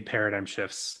kind of big paradigm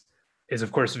shifts is,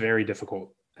 of course, very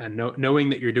difficult. And knowing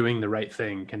that you're doing the right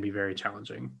thing can be very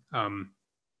challenging. And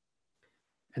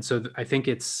so I think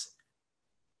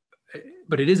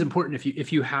but it is important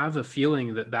if you have a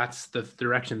feeling that that's the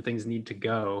direction things need to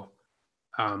go.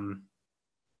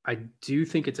 I do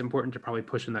think it's important to probably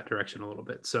push in that direction a little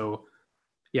bit. So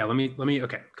yeah, let me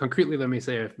okay, concretely, let me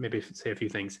say a few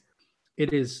things.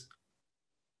 It is,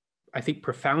 I think,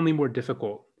 profoundly more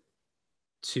difficult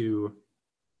to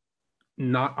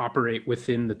not operate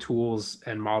within the tools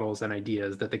and models and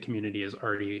ideas that the community is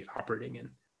already operating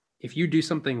in. If you do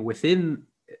something within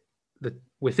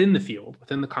the field,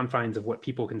 within the confines of what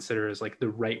people consider as like the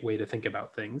right way to think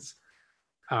about things,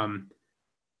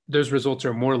 those results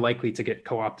are more likely to get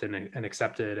co-opted and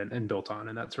accepted and built on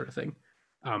and that sort of thing.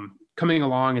 Coming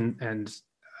along and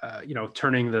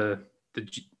turning the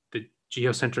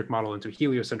geocentric model into a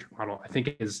heliocentric model, I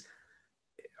think is,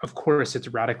 of course, it's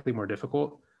radically more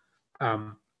difficult.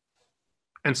 And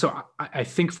so I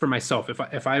think for myself,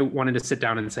 if I wanted to sit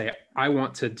down and say, I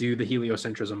want to do the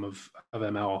heliocentrism of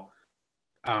ML,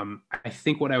 I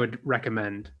think what I would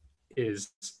recommend is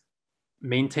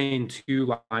maintain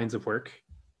 2 lines of work,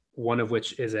 one of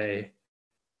which is a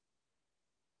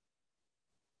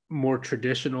more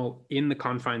traditional in the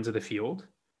confines of the field,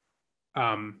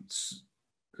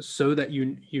 so that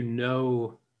you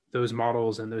know those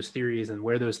models and those theories and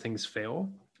where those things fail.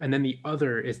 And then the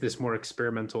other is this more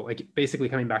experimental, like basically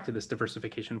coming back to this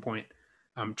diversification point,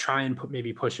 try and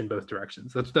maybe push in both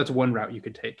directions. That's one route you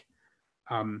could take.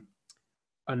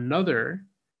 Another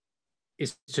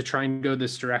is to try and go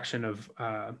this direction of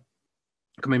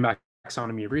coming back to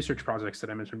taxonomy of research projects that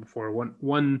I mentioned before.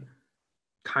 One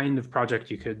kind of project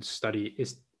you could study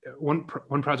is one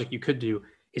project you could do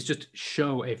is just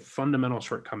show a fundamental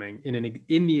shortcoming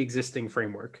in the existing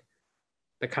framework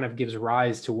that kind of gives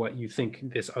rise to what you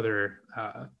think this other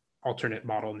alternate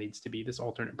model needs to be, this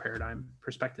alternate paradigm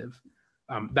perspective.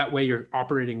 That way you're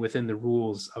operating within the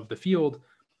rules of the field,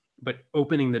 but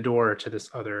opening the door to this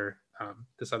other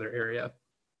area.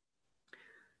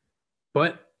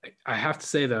 But I have to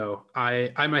say though,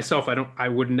 I myself, I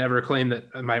would never claim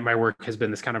that my work has been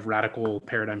this kind of radical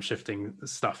paradigm shifting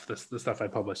stuff, the stuff I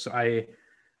publish. So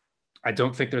I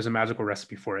don't think there's a magical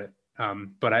recipe for it.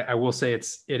 But I will say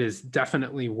it is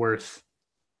definitely worth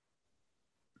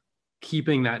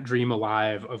keeping that dream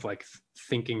alive of like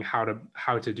thinking how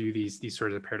to do these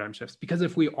sorts of paradigm shifts. Because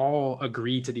if we all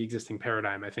agree to the existing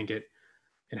paradigm, I think it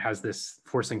has this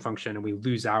forcing function and we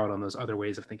lose out on those other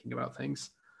ways of thinking about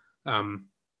things.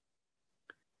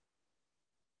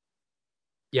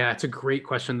 Yeah, it's a great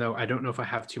question though. I don't know if I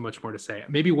have too much more to say.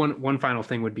 Maybe one final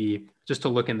thing would be just to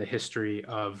look in the history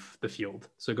of the field.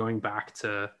 So going back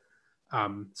to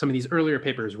some of these earlier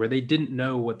papers where they didn't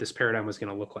know what this paradigm was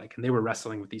going to look like, and they were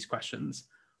wrestling with these questions.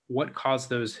 What caused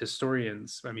those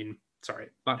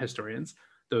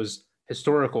those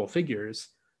historical figures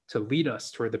to lead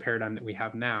us toward the paradigm that we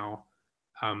have now,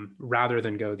 rather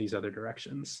than go these other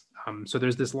directions? So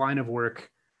there's this line of work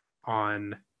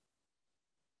on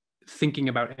thinking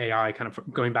about AI, kind of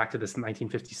going back to this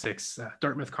 1956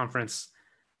 Dartmouth conference,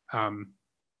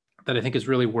 that I think is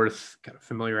really worth kind of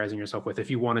familiarizing yourself with if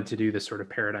you wanted to do this sort of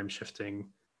paradigm shifting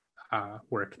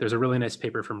work. There's a really nice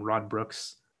paper from Rod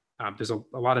Brooks. There's a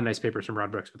lot of nice papers from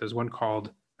Rod Brooks, but there's one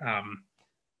called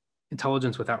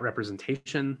Intelligence Without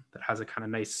Representation that has a kind of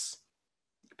nice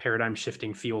paradigm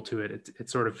shifting feel to it. It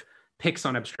sort of picks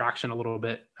on abstraction a little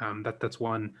bit. That's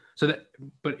one.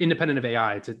 But independent of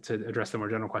AI, to address the more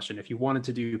general question, if you wanted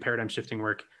to do paradigm shifting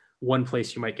work, one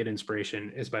place you might get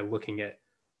inspiration is by looking at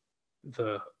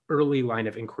the early line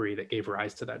of inquiry that gave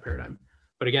rise to that paradigm.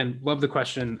 But again, love the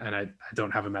question, and I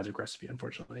don't have a magic recipe,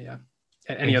 unfortunately. Yeah.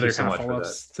 Any other kind of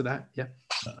follow-ups to that? Yeah.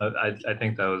 I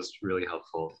think that was really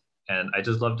helpful. And I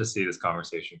just love to see this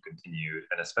conversation continued,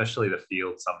 and especially the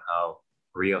field somehow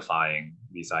reifying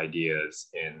these ideas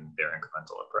in their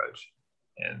incremental approach.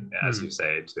 And as you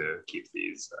say, to keep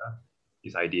these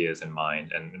ideas in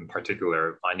mind, and in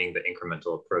particular, finding the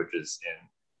incremental approaches in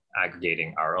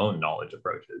aggregating our own knowledge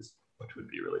approaches, which would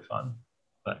be really fun.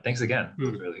 But thanks again.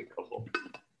 It was really helpful.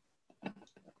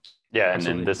 Yeah, and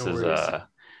then this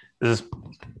is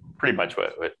pretty much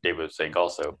what Dave was saying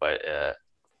also, but I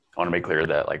want to make clear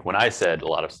that like when I said a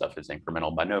lot of stuff is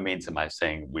incremental, by no means am I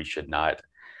saying we should not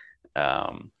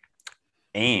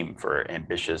aim for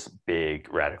ambitious,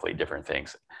 big, radically different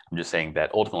things. I'm just saying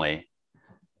that ultimately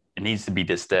it needs to be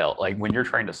distilled. Like when you're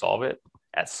trying to solve it,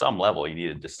 at some level, you need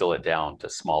to distill it down to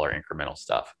smaller incremental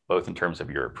stuff, both in terms of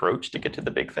your approach to get to the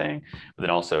big thing, but then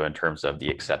also in terms of the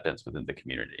acceptance within the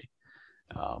community.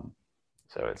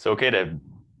 So it's okay to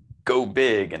go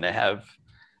big and to have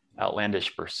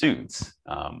outlandish pursuits,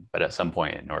 but at some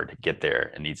point, in order to get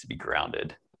there, it needs to be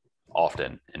grounded,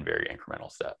 often in very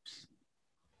incremental steps.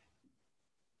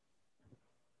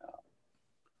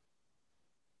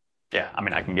 Yeah, I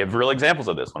mean, I can give real examples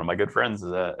of this. One of my good friends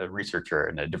is a researcher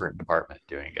in a different department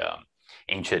doing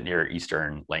ancient Near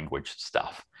Eastern language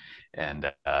stuff,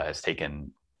 and has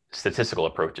taken statistical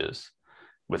approaches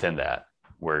within that,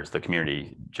 whereas the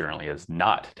community generally has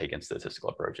not taken statistical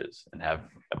approaches and have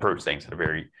approached things in a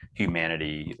very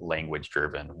humanity,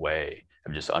 language-driven way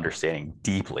of just understanding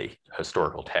deeply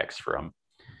historical text from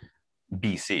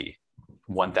BC,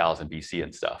 1000 BC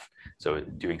and stuff. So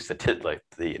doing like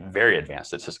the very advanced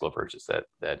statistical approaches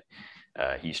that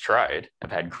he's tried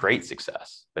have had great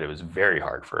success, but it was very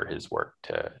hard for his work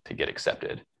to get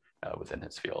accepted within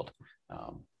his field.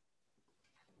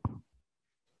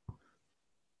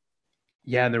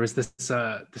 Yeah, and there was this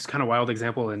kind of wild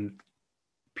example in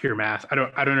pure math. I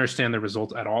don't understand the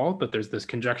result at all, but there's this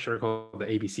conjecture called the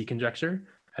ABC conjecture,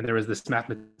 and there was this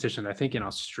mathematician, I think in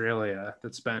Australia,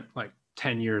 that spent like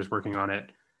 10 years working on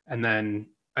it, and then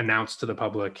announced to the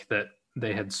public that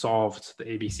they had solved the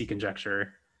ABC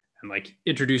conjecture and like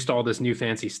introduced all this new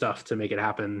fancy stuff to make it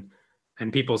happen.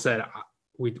 And people said,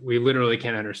 we literally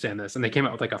can't understand this. And they came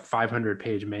out with like a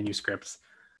 500-page manuscript,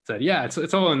 said, yeah,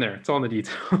 it's all in there. It's all in the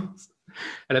details.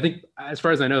 And I think, as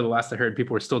far as I know, the last I heard,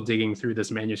 people were still digging through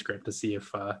this manuscript to see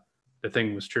if the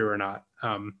thing was true or not.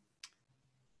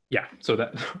 Yeah, so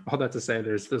that all that to say,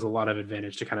 there's a lot of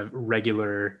advantage to kind of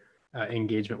regular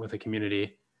engagement with the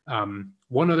community.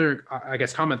 One other, I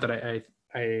guess, comment that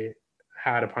I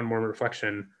had upon more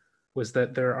reflection was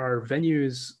that there are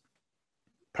venues.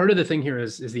 Part of the thing here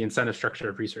is the incentive structure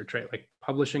of research, right? Like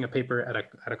publishing a paper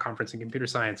at a conference in computer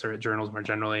science or at journals more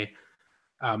generally.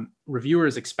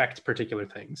 Reviewers expect particular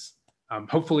things.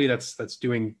 Hopefully that's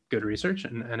doing good research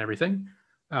and everything.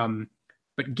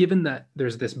 But given that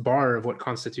there's this bar of what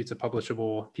constitutes a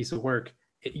publishable piece of work,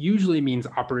 it usually means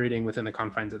operating within the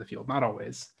confines of the field, not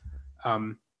always.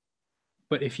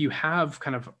 But if you have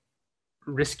kind of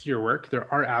riskier work,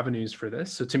 there are avenues for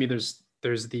this. So to me, there's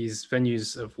these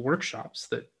venues of workshops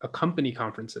that accompany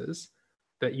conferences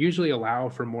that usually allow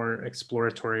for more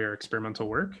exploratory or experimental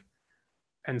work.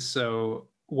 And so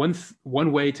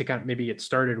one way to kind of maybe get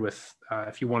started with,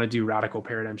 if you want to do radical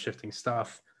paradigm shifting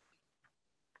stuff,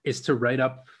 is to write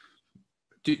up,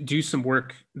 do some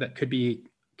work that could be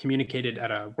communicated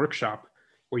at a workshop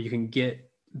where you can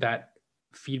get that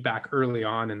feedback early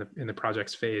on in the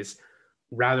project's phase,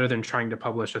 rather than trying to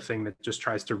publish a thing that just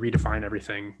tries to redefine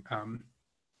everything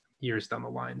years down the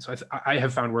line. So I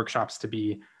have found workshops to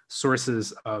be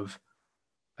sources of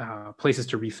places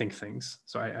to rethink things.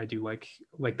 So I do like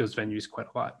those venues quite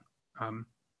a lot.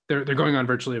 They're going on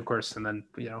virtually, of course, and then,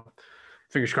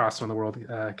 fingers crossed, when the world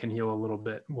can heal a little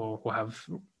bit, we'll have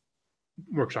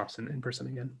workshops in person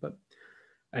again. But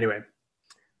anyway,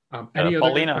 any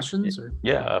other questions? Or?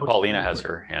 Yeah, Paulina has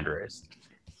her hand raised.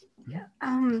 Yeah.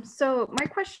 So my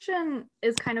question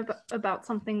is kind of about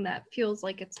something that feels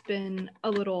like it's been a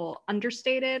little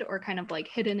understated or kind of like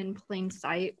hidden in plain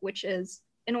sight, which is,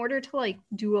 in order to like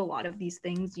do a lot of these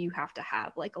things, you have to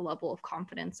have like a level of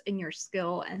confidence in your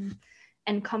skill and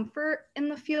comfort in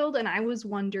the field. And I was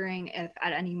wondering if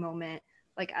at any moment,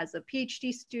 like as a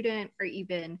PhD student, or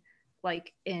even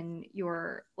like in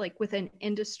your, like within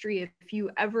industry, if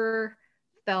you ever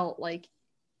felt like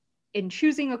in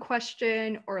choosing a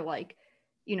question or like,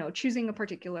 choosing a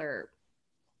particular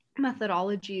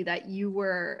methodology that you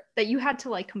had to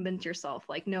like convince yourself,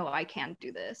 like, no, I can't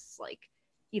do this, like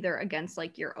either against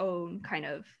like your own kind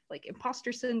of like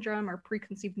imposter syndrome or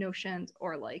preconceived notions,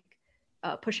 or like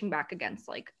pushing back against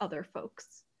like other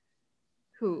folks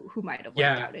who might have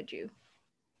like doubted you.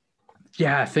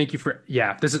 Yeah, thank you for,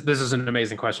 this is an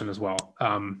amazing question as well.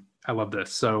 I love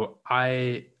this. So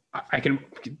I can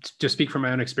just speak from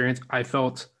my own experience. I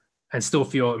felt and still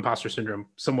feel imposter syndrome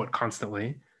somewhat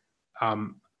constantly.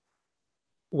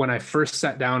 When I first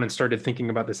sat down and started thinking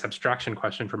about this abstraction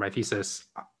question for my thesis,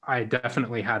 I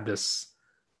definitely had this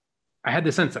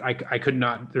sense that I could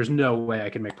not, there's no way I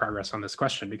could make progress on this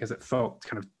question because it felt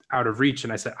kind of out of reach.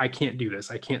 And I said, I can't do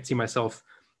this. I can't see myself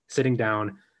sitting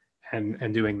down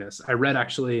and doing this. I read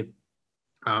actually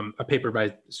a paper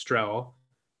by Strell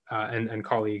and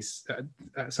colleagues,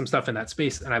 some stuff in that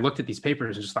space. And I looked at these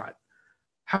papers and just thought,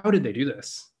 how did they do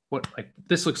this?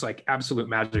 This looks like absolute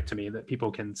magic to me, that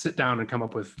people can sit down and come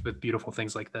up with beautiful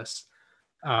things like this.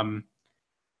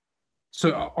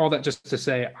 So all that just to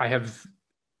say, I have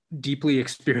deeply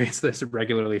experienced this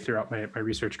regularly throughout my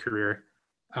research career.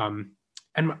 And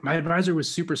my advisor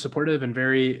was super supportive and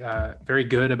very, very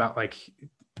good about like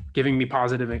giving me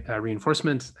positive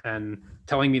reinforcement and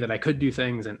telling me that I could do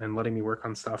things and letting me work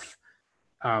on stuff.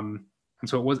 And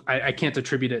so it was, I can't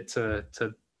attribute it to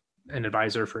an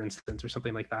advisor, for instance, or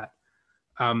something like that.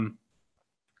 I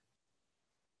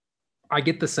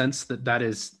get the sense that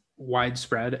is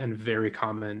widespread and very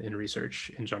common in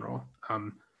research in general,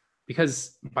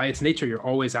 because by its nature, you're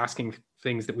always asking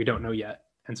things that we don't know yet.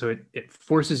 And so it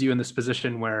forces you in this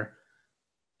position where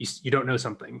you don't know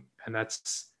something. And I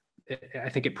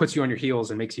think it puts you on your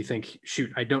heels and makes you think,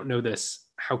 shoot, I don't know this.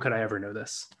 How could I ever know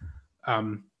this?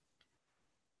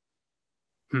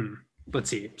 Let's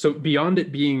see. So beyond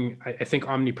it being, I think,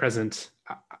 omnipresent,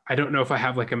 I don't know if I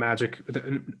have like a magic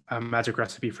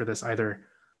recipe for this either.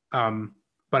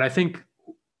 But I think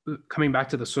coming back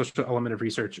to the social element of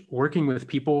research, working with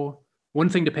people, one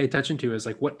thing to pay attention to is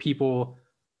like what people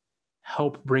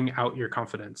help bring out your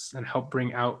confidence and help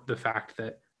bring out the fact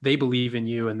that they believe in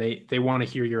you and they want to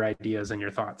hear your ideas and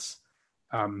your thoughts.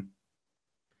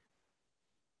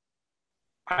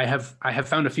 I have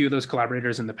found a few of those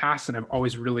collaborators in the past, and I've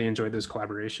always really enjoyed those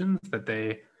collaborations that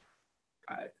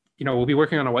we'll be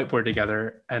working on a whiteboard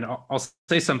together and I'll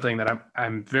say something that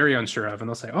I'm very unsure of, and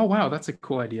they'll say, oh, wow, that's a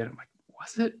cool idea. And I'm like,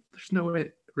 was it? There's no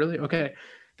way, really? Okay,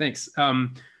 thanks.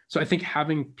 So I think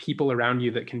having people around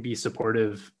you that can be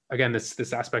supportive, again,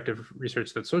 this aspect of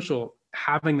research that's social,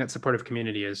 having that supportive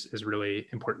community is really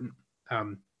important.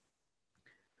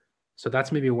 So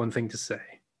that's maybe one thing to say.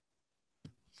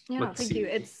 Yeah, thank you.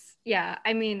 It's, yeah,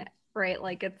 I mean, right,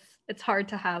 like it's hard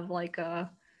to have like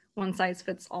a one size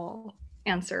fits all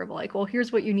answer of like, well,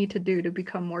 here's what you need to do to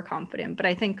become more confident. But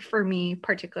I think for me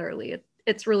particularly,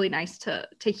 it's really nice to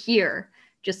hear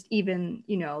just even,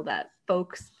 you know, that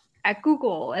folks at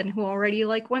Google and who already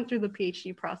like went through the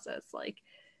PhD process, like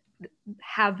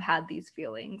have had these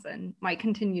feelings and might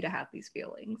continue to have these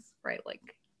feelings, right?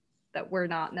 Like that we're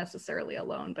not necessarily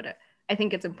alone, but I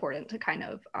think it's important to kind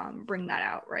of bring that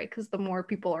out, right? Because the more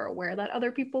people are aware that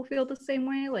other people feel the same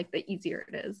way, like the easier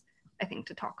it is, I think,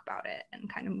 to talk about it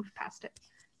and kind of move past it.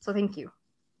 So thank you.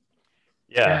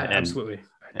 Yeah, absolutely.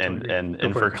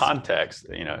 And for context,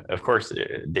 you know, of course,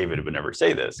 David would never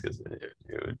say this because it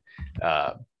would,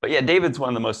 but yeah, David's one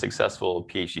of the most successful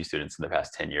PhD students in the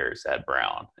past 10 years at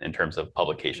Brown in terms of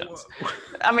publications. Whoa.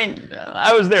 I mean,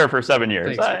 I was there for 7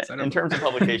 years. Thanks, in terms of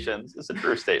publications, it's a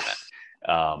true statement.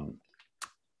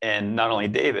 And not only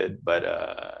David, but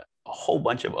a whole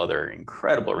bunch of other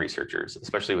incredible researchers,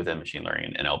 especially within machine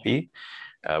learning and NLP,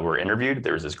 were interviewed.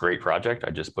 There was this great project.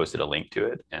 I just posted a link to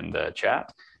it in the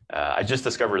chat. I just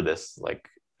discovered this like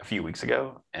a few weeks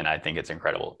ago, and I think it's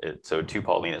incredible. So to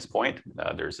Paulina's point,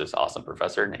 there's this awesome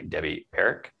professor named Debbie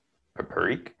Parikh.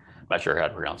 I'm not sure how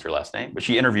to pronounce her last name, but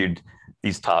she interviewed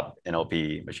these top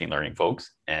NLP machine learning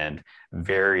folks and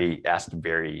asked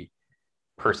very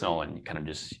personal and kind of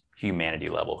just humanity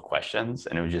level questions.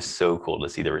 And it was just so cool to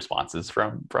see the responses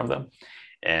from them.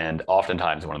 And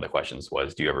oftentimes one of the questions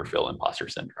was, do you ever feel imposter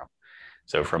syndrome?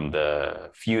 So from the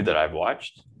few that I've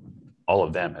watched, all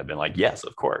of them have been like, yes,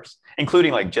 of course,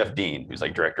 including like Jeff Dean, who's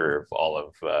like director of all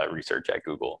of research at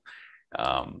Google.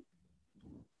 So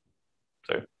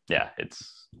yeah,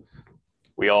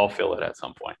 we all feel it at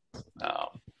some point.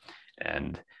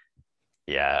 And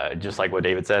yeah, just like what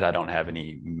David said, I don't have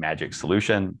any magic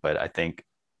solution, but I think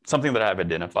something that I've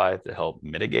identified to help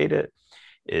mitigate it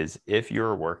is if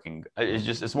you're working,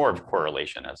 it's more of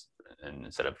correlation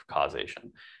instead of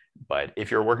causation. But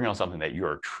if you're working on something that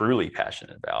you're truly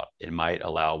passionate about, it might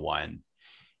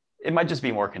just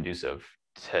be more conducive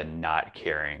to not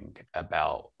caring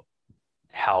about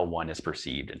how one is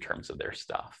perceived in terms of their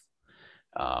stuff.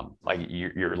 Like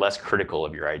you're less critical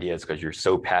of your ideas because you're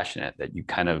so passionate that you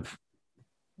kind of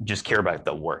just care about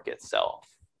the work itself.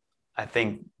 I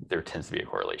think there tends to be a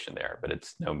correlation there, but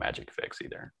it's no magic fix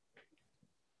either.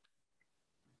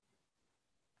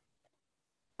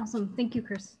 Awesome. Thank you,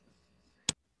 Chris.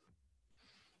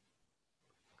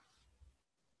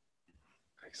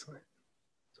 Excellent.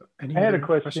 So any I had a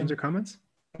question. Questions or comments?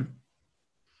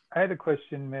 I had a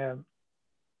question,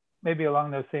 maybe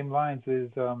along those same lines, is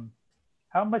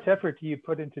how much effort do you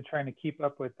put into trying to keep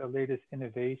up with the latest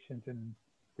innovations in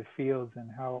the fields, and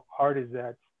how hard is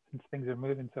that since things are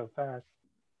moving so fast?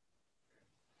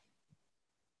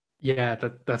 Yeah,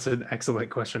 that's an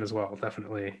excellent question as well,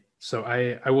 definitely. So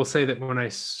I will say that when I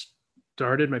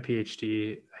started my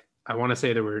PhD, I want to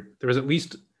say there was at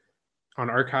least on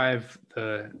arXiv,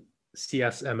 the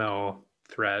CSML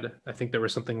thread, I think there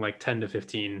was something like 10 to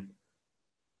 15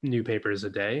 new papers a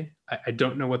day. I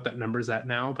don't know what that number is at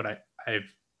now, but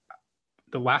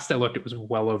the last I looked, it was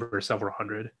well over several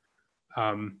hundred.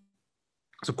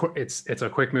 So it's a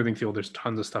quick moving field. There's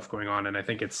tons of stuff going on. And I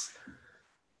think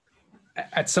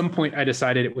at some point I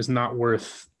decided it was not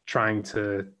worth trying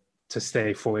to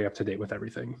stay fully up to date with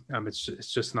everything.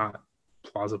 It's just not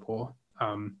plausible.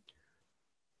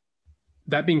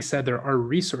 That being said, there are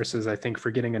resources, I think, for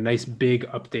getting a nice big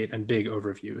update and big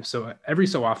overview. So every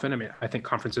so often, I think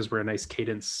conferences were a nice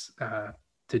cadence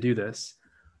to do this.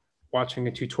 Watching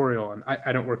a tutorial, and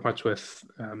I don't work much with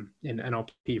in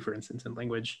NLP, for instance, in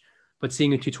language, but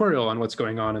seeing a tutorial on what's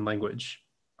going on in language,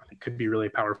 I think, could be really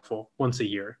powerful once a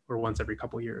year or once every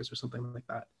couple of years or something like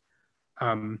that.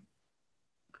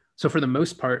 So for the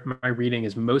most part, my reading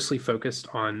is mostly focused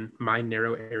on my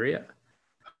narrow area,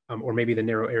 or maybe the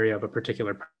narrow area of a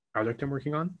particular project I'm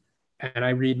working on. And I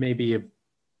read maybe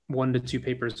 1 to 2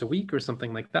 papers a week or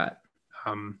something like that.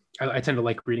 I tend to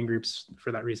like reading groups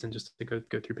for that reason, just to go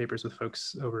through papers with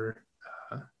folks over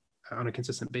on a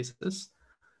consistent basis.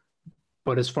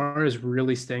 But as far as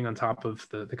really staying on top of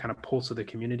the kind of pulse of the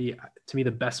community, to me, the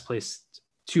best place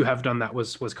to have done that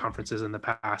was conferences in the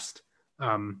past,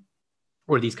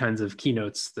 or these kinds of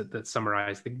keynotes that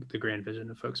summarize the grand vision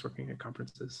of folks working at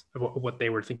conferences, of what they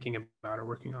were thinking about or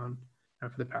working on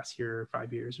for the past year or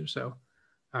 5 years or so.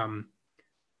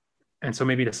 And so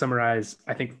maybe to summarize,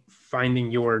 I think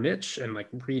finding your niche and like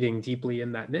reading deeply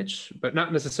in that niche, but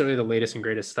not necessarily the latest and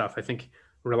greatest stuff. I think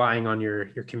relying on your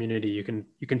community, you can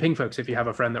ping folks. If you have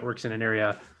a friend that works in an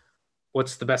area,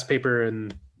 what's the best paper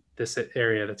in this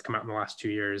area that's come out in the last 2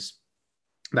 years?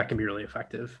 That can be really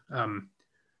effective.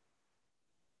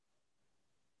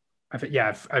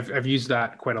 I've used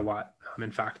that quite a lot.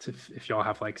 In fact, if y'all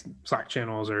have like Slack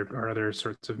channels or other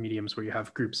sorts of mediums where you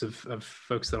have groups of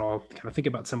folks that all kind of think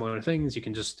about similar things, you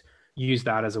can just use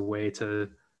that as a way to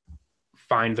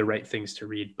find the right things to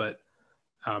read. But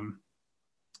I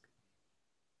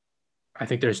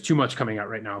think there's too much coming out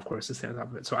right now, of course, to stay on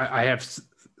top of it. So I have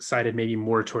cited maybe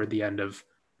more toward the end of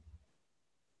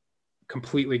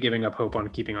completely giving up hope on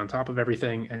keeping on top of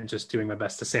everything and just doing my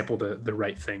best to sample the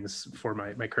right things for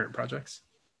my current projects.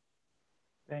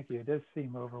 Thank you. It does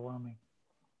seem overwhelming.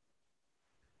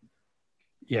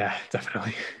 Yeah,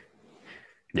 definitely.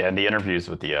 Yeah, and the interviews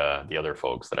with the other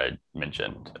folks that I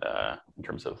mentioned in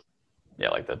terms of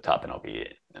like the top NLP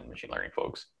and machine learning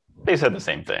folks, they said the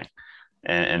same thing,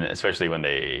 and especially when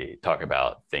they talk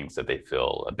about things that they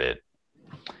feel a bit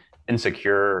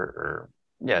insecure or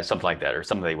something like that, or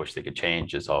something they wish they could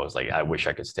change. It's always like, I wish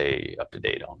I could stay up to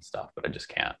date on stuff, but I just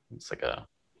can't. It's like a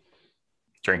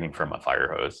drinking from a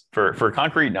fire hose. For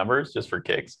concrete numbers, just for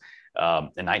kicks, in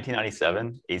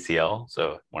 1997, ACL,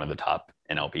 so one of the top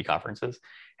NLP conferences,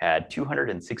 had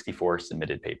 264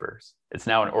 submitted papers. It's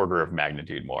now an order of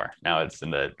magnitude more. Now it's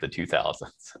in the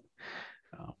 2000s.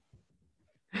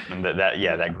 And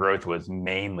that growth was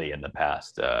mainly in the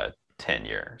past 10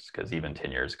 years, because even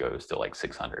 10 years ago, it was still like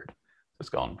 600. It's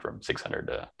gone from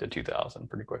 600 to 2000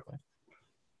 pretty quickly.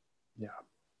 Yeah.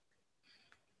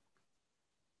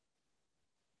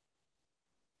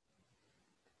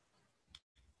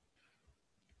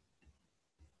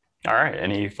 All right,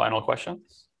 any final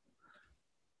questions?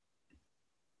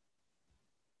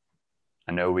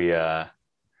 I know it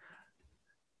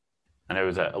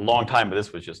was a long time, but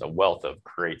this was just a wealth of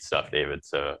great stuff, David.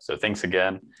 So thanks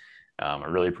again. I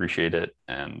really appreciate it,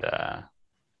 and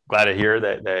glad to hear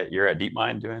that you're at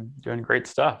DeepMind doing great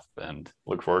stuff, and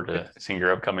look forward to seeing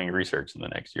your upcoming research in the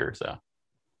next year or so.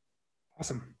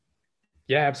 Awesome.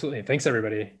 Yeah, absolutely. Thanks,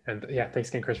 everybody. And yeah, thanks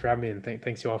again, Chris, for having me, and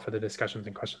thanks you all for the discussions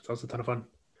and questions. That was a ton of fun.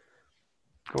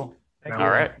 Cool. Thank All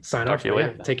you. right. Sign Talk off. to you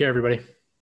later. Take care, everybody.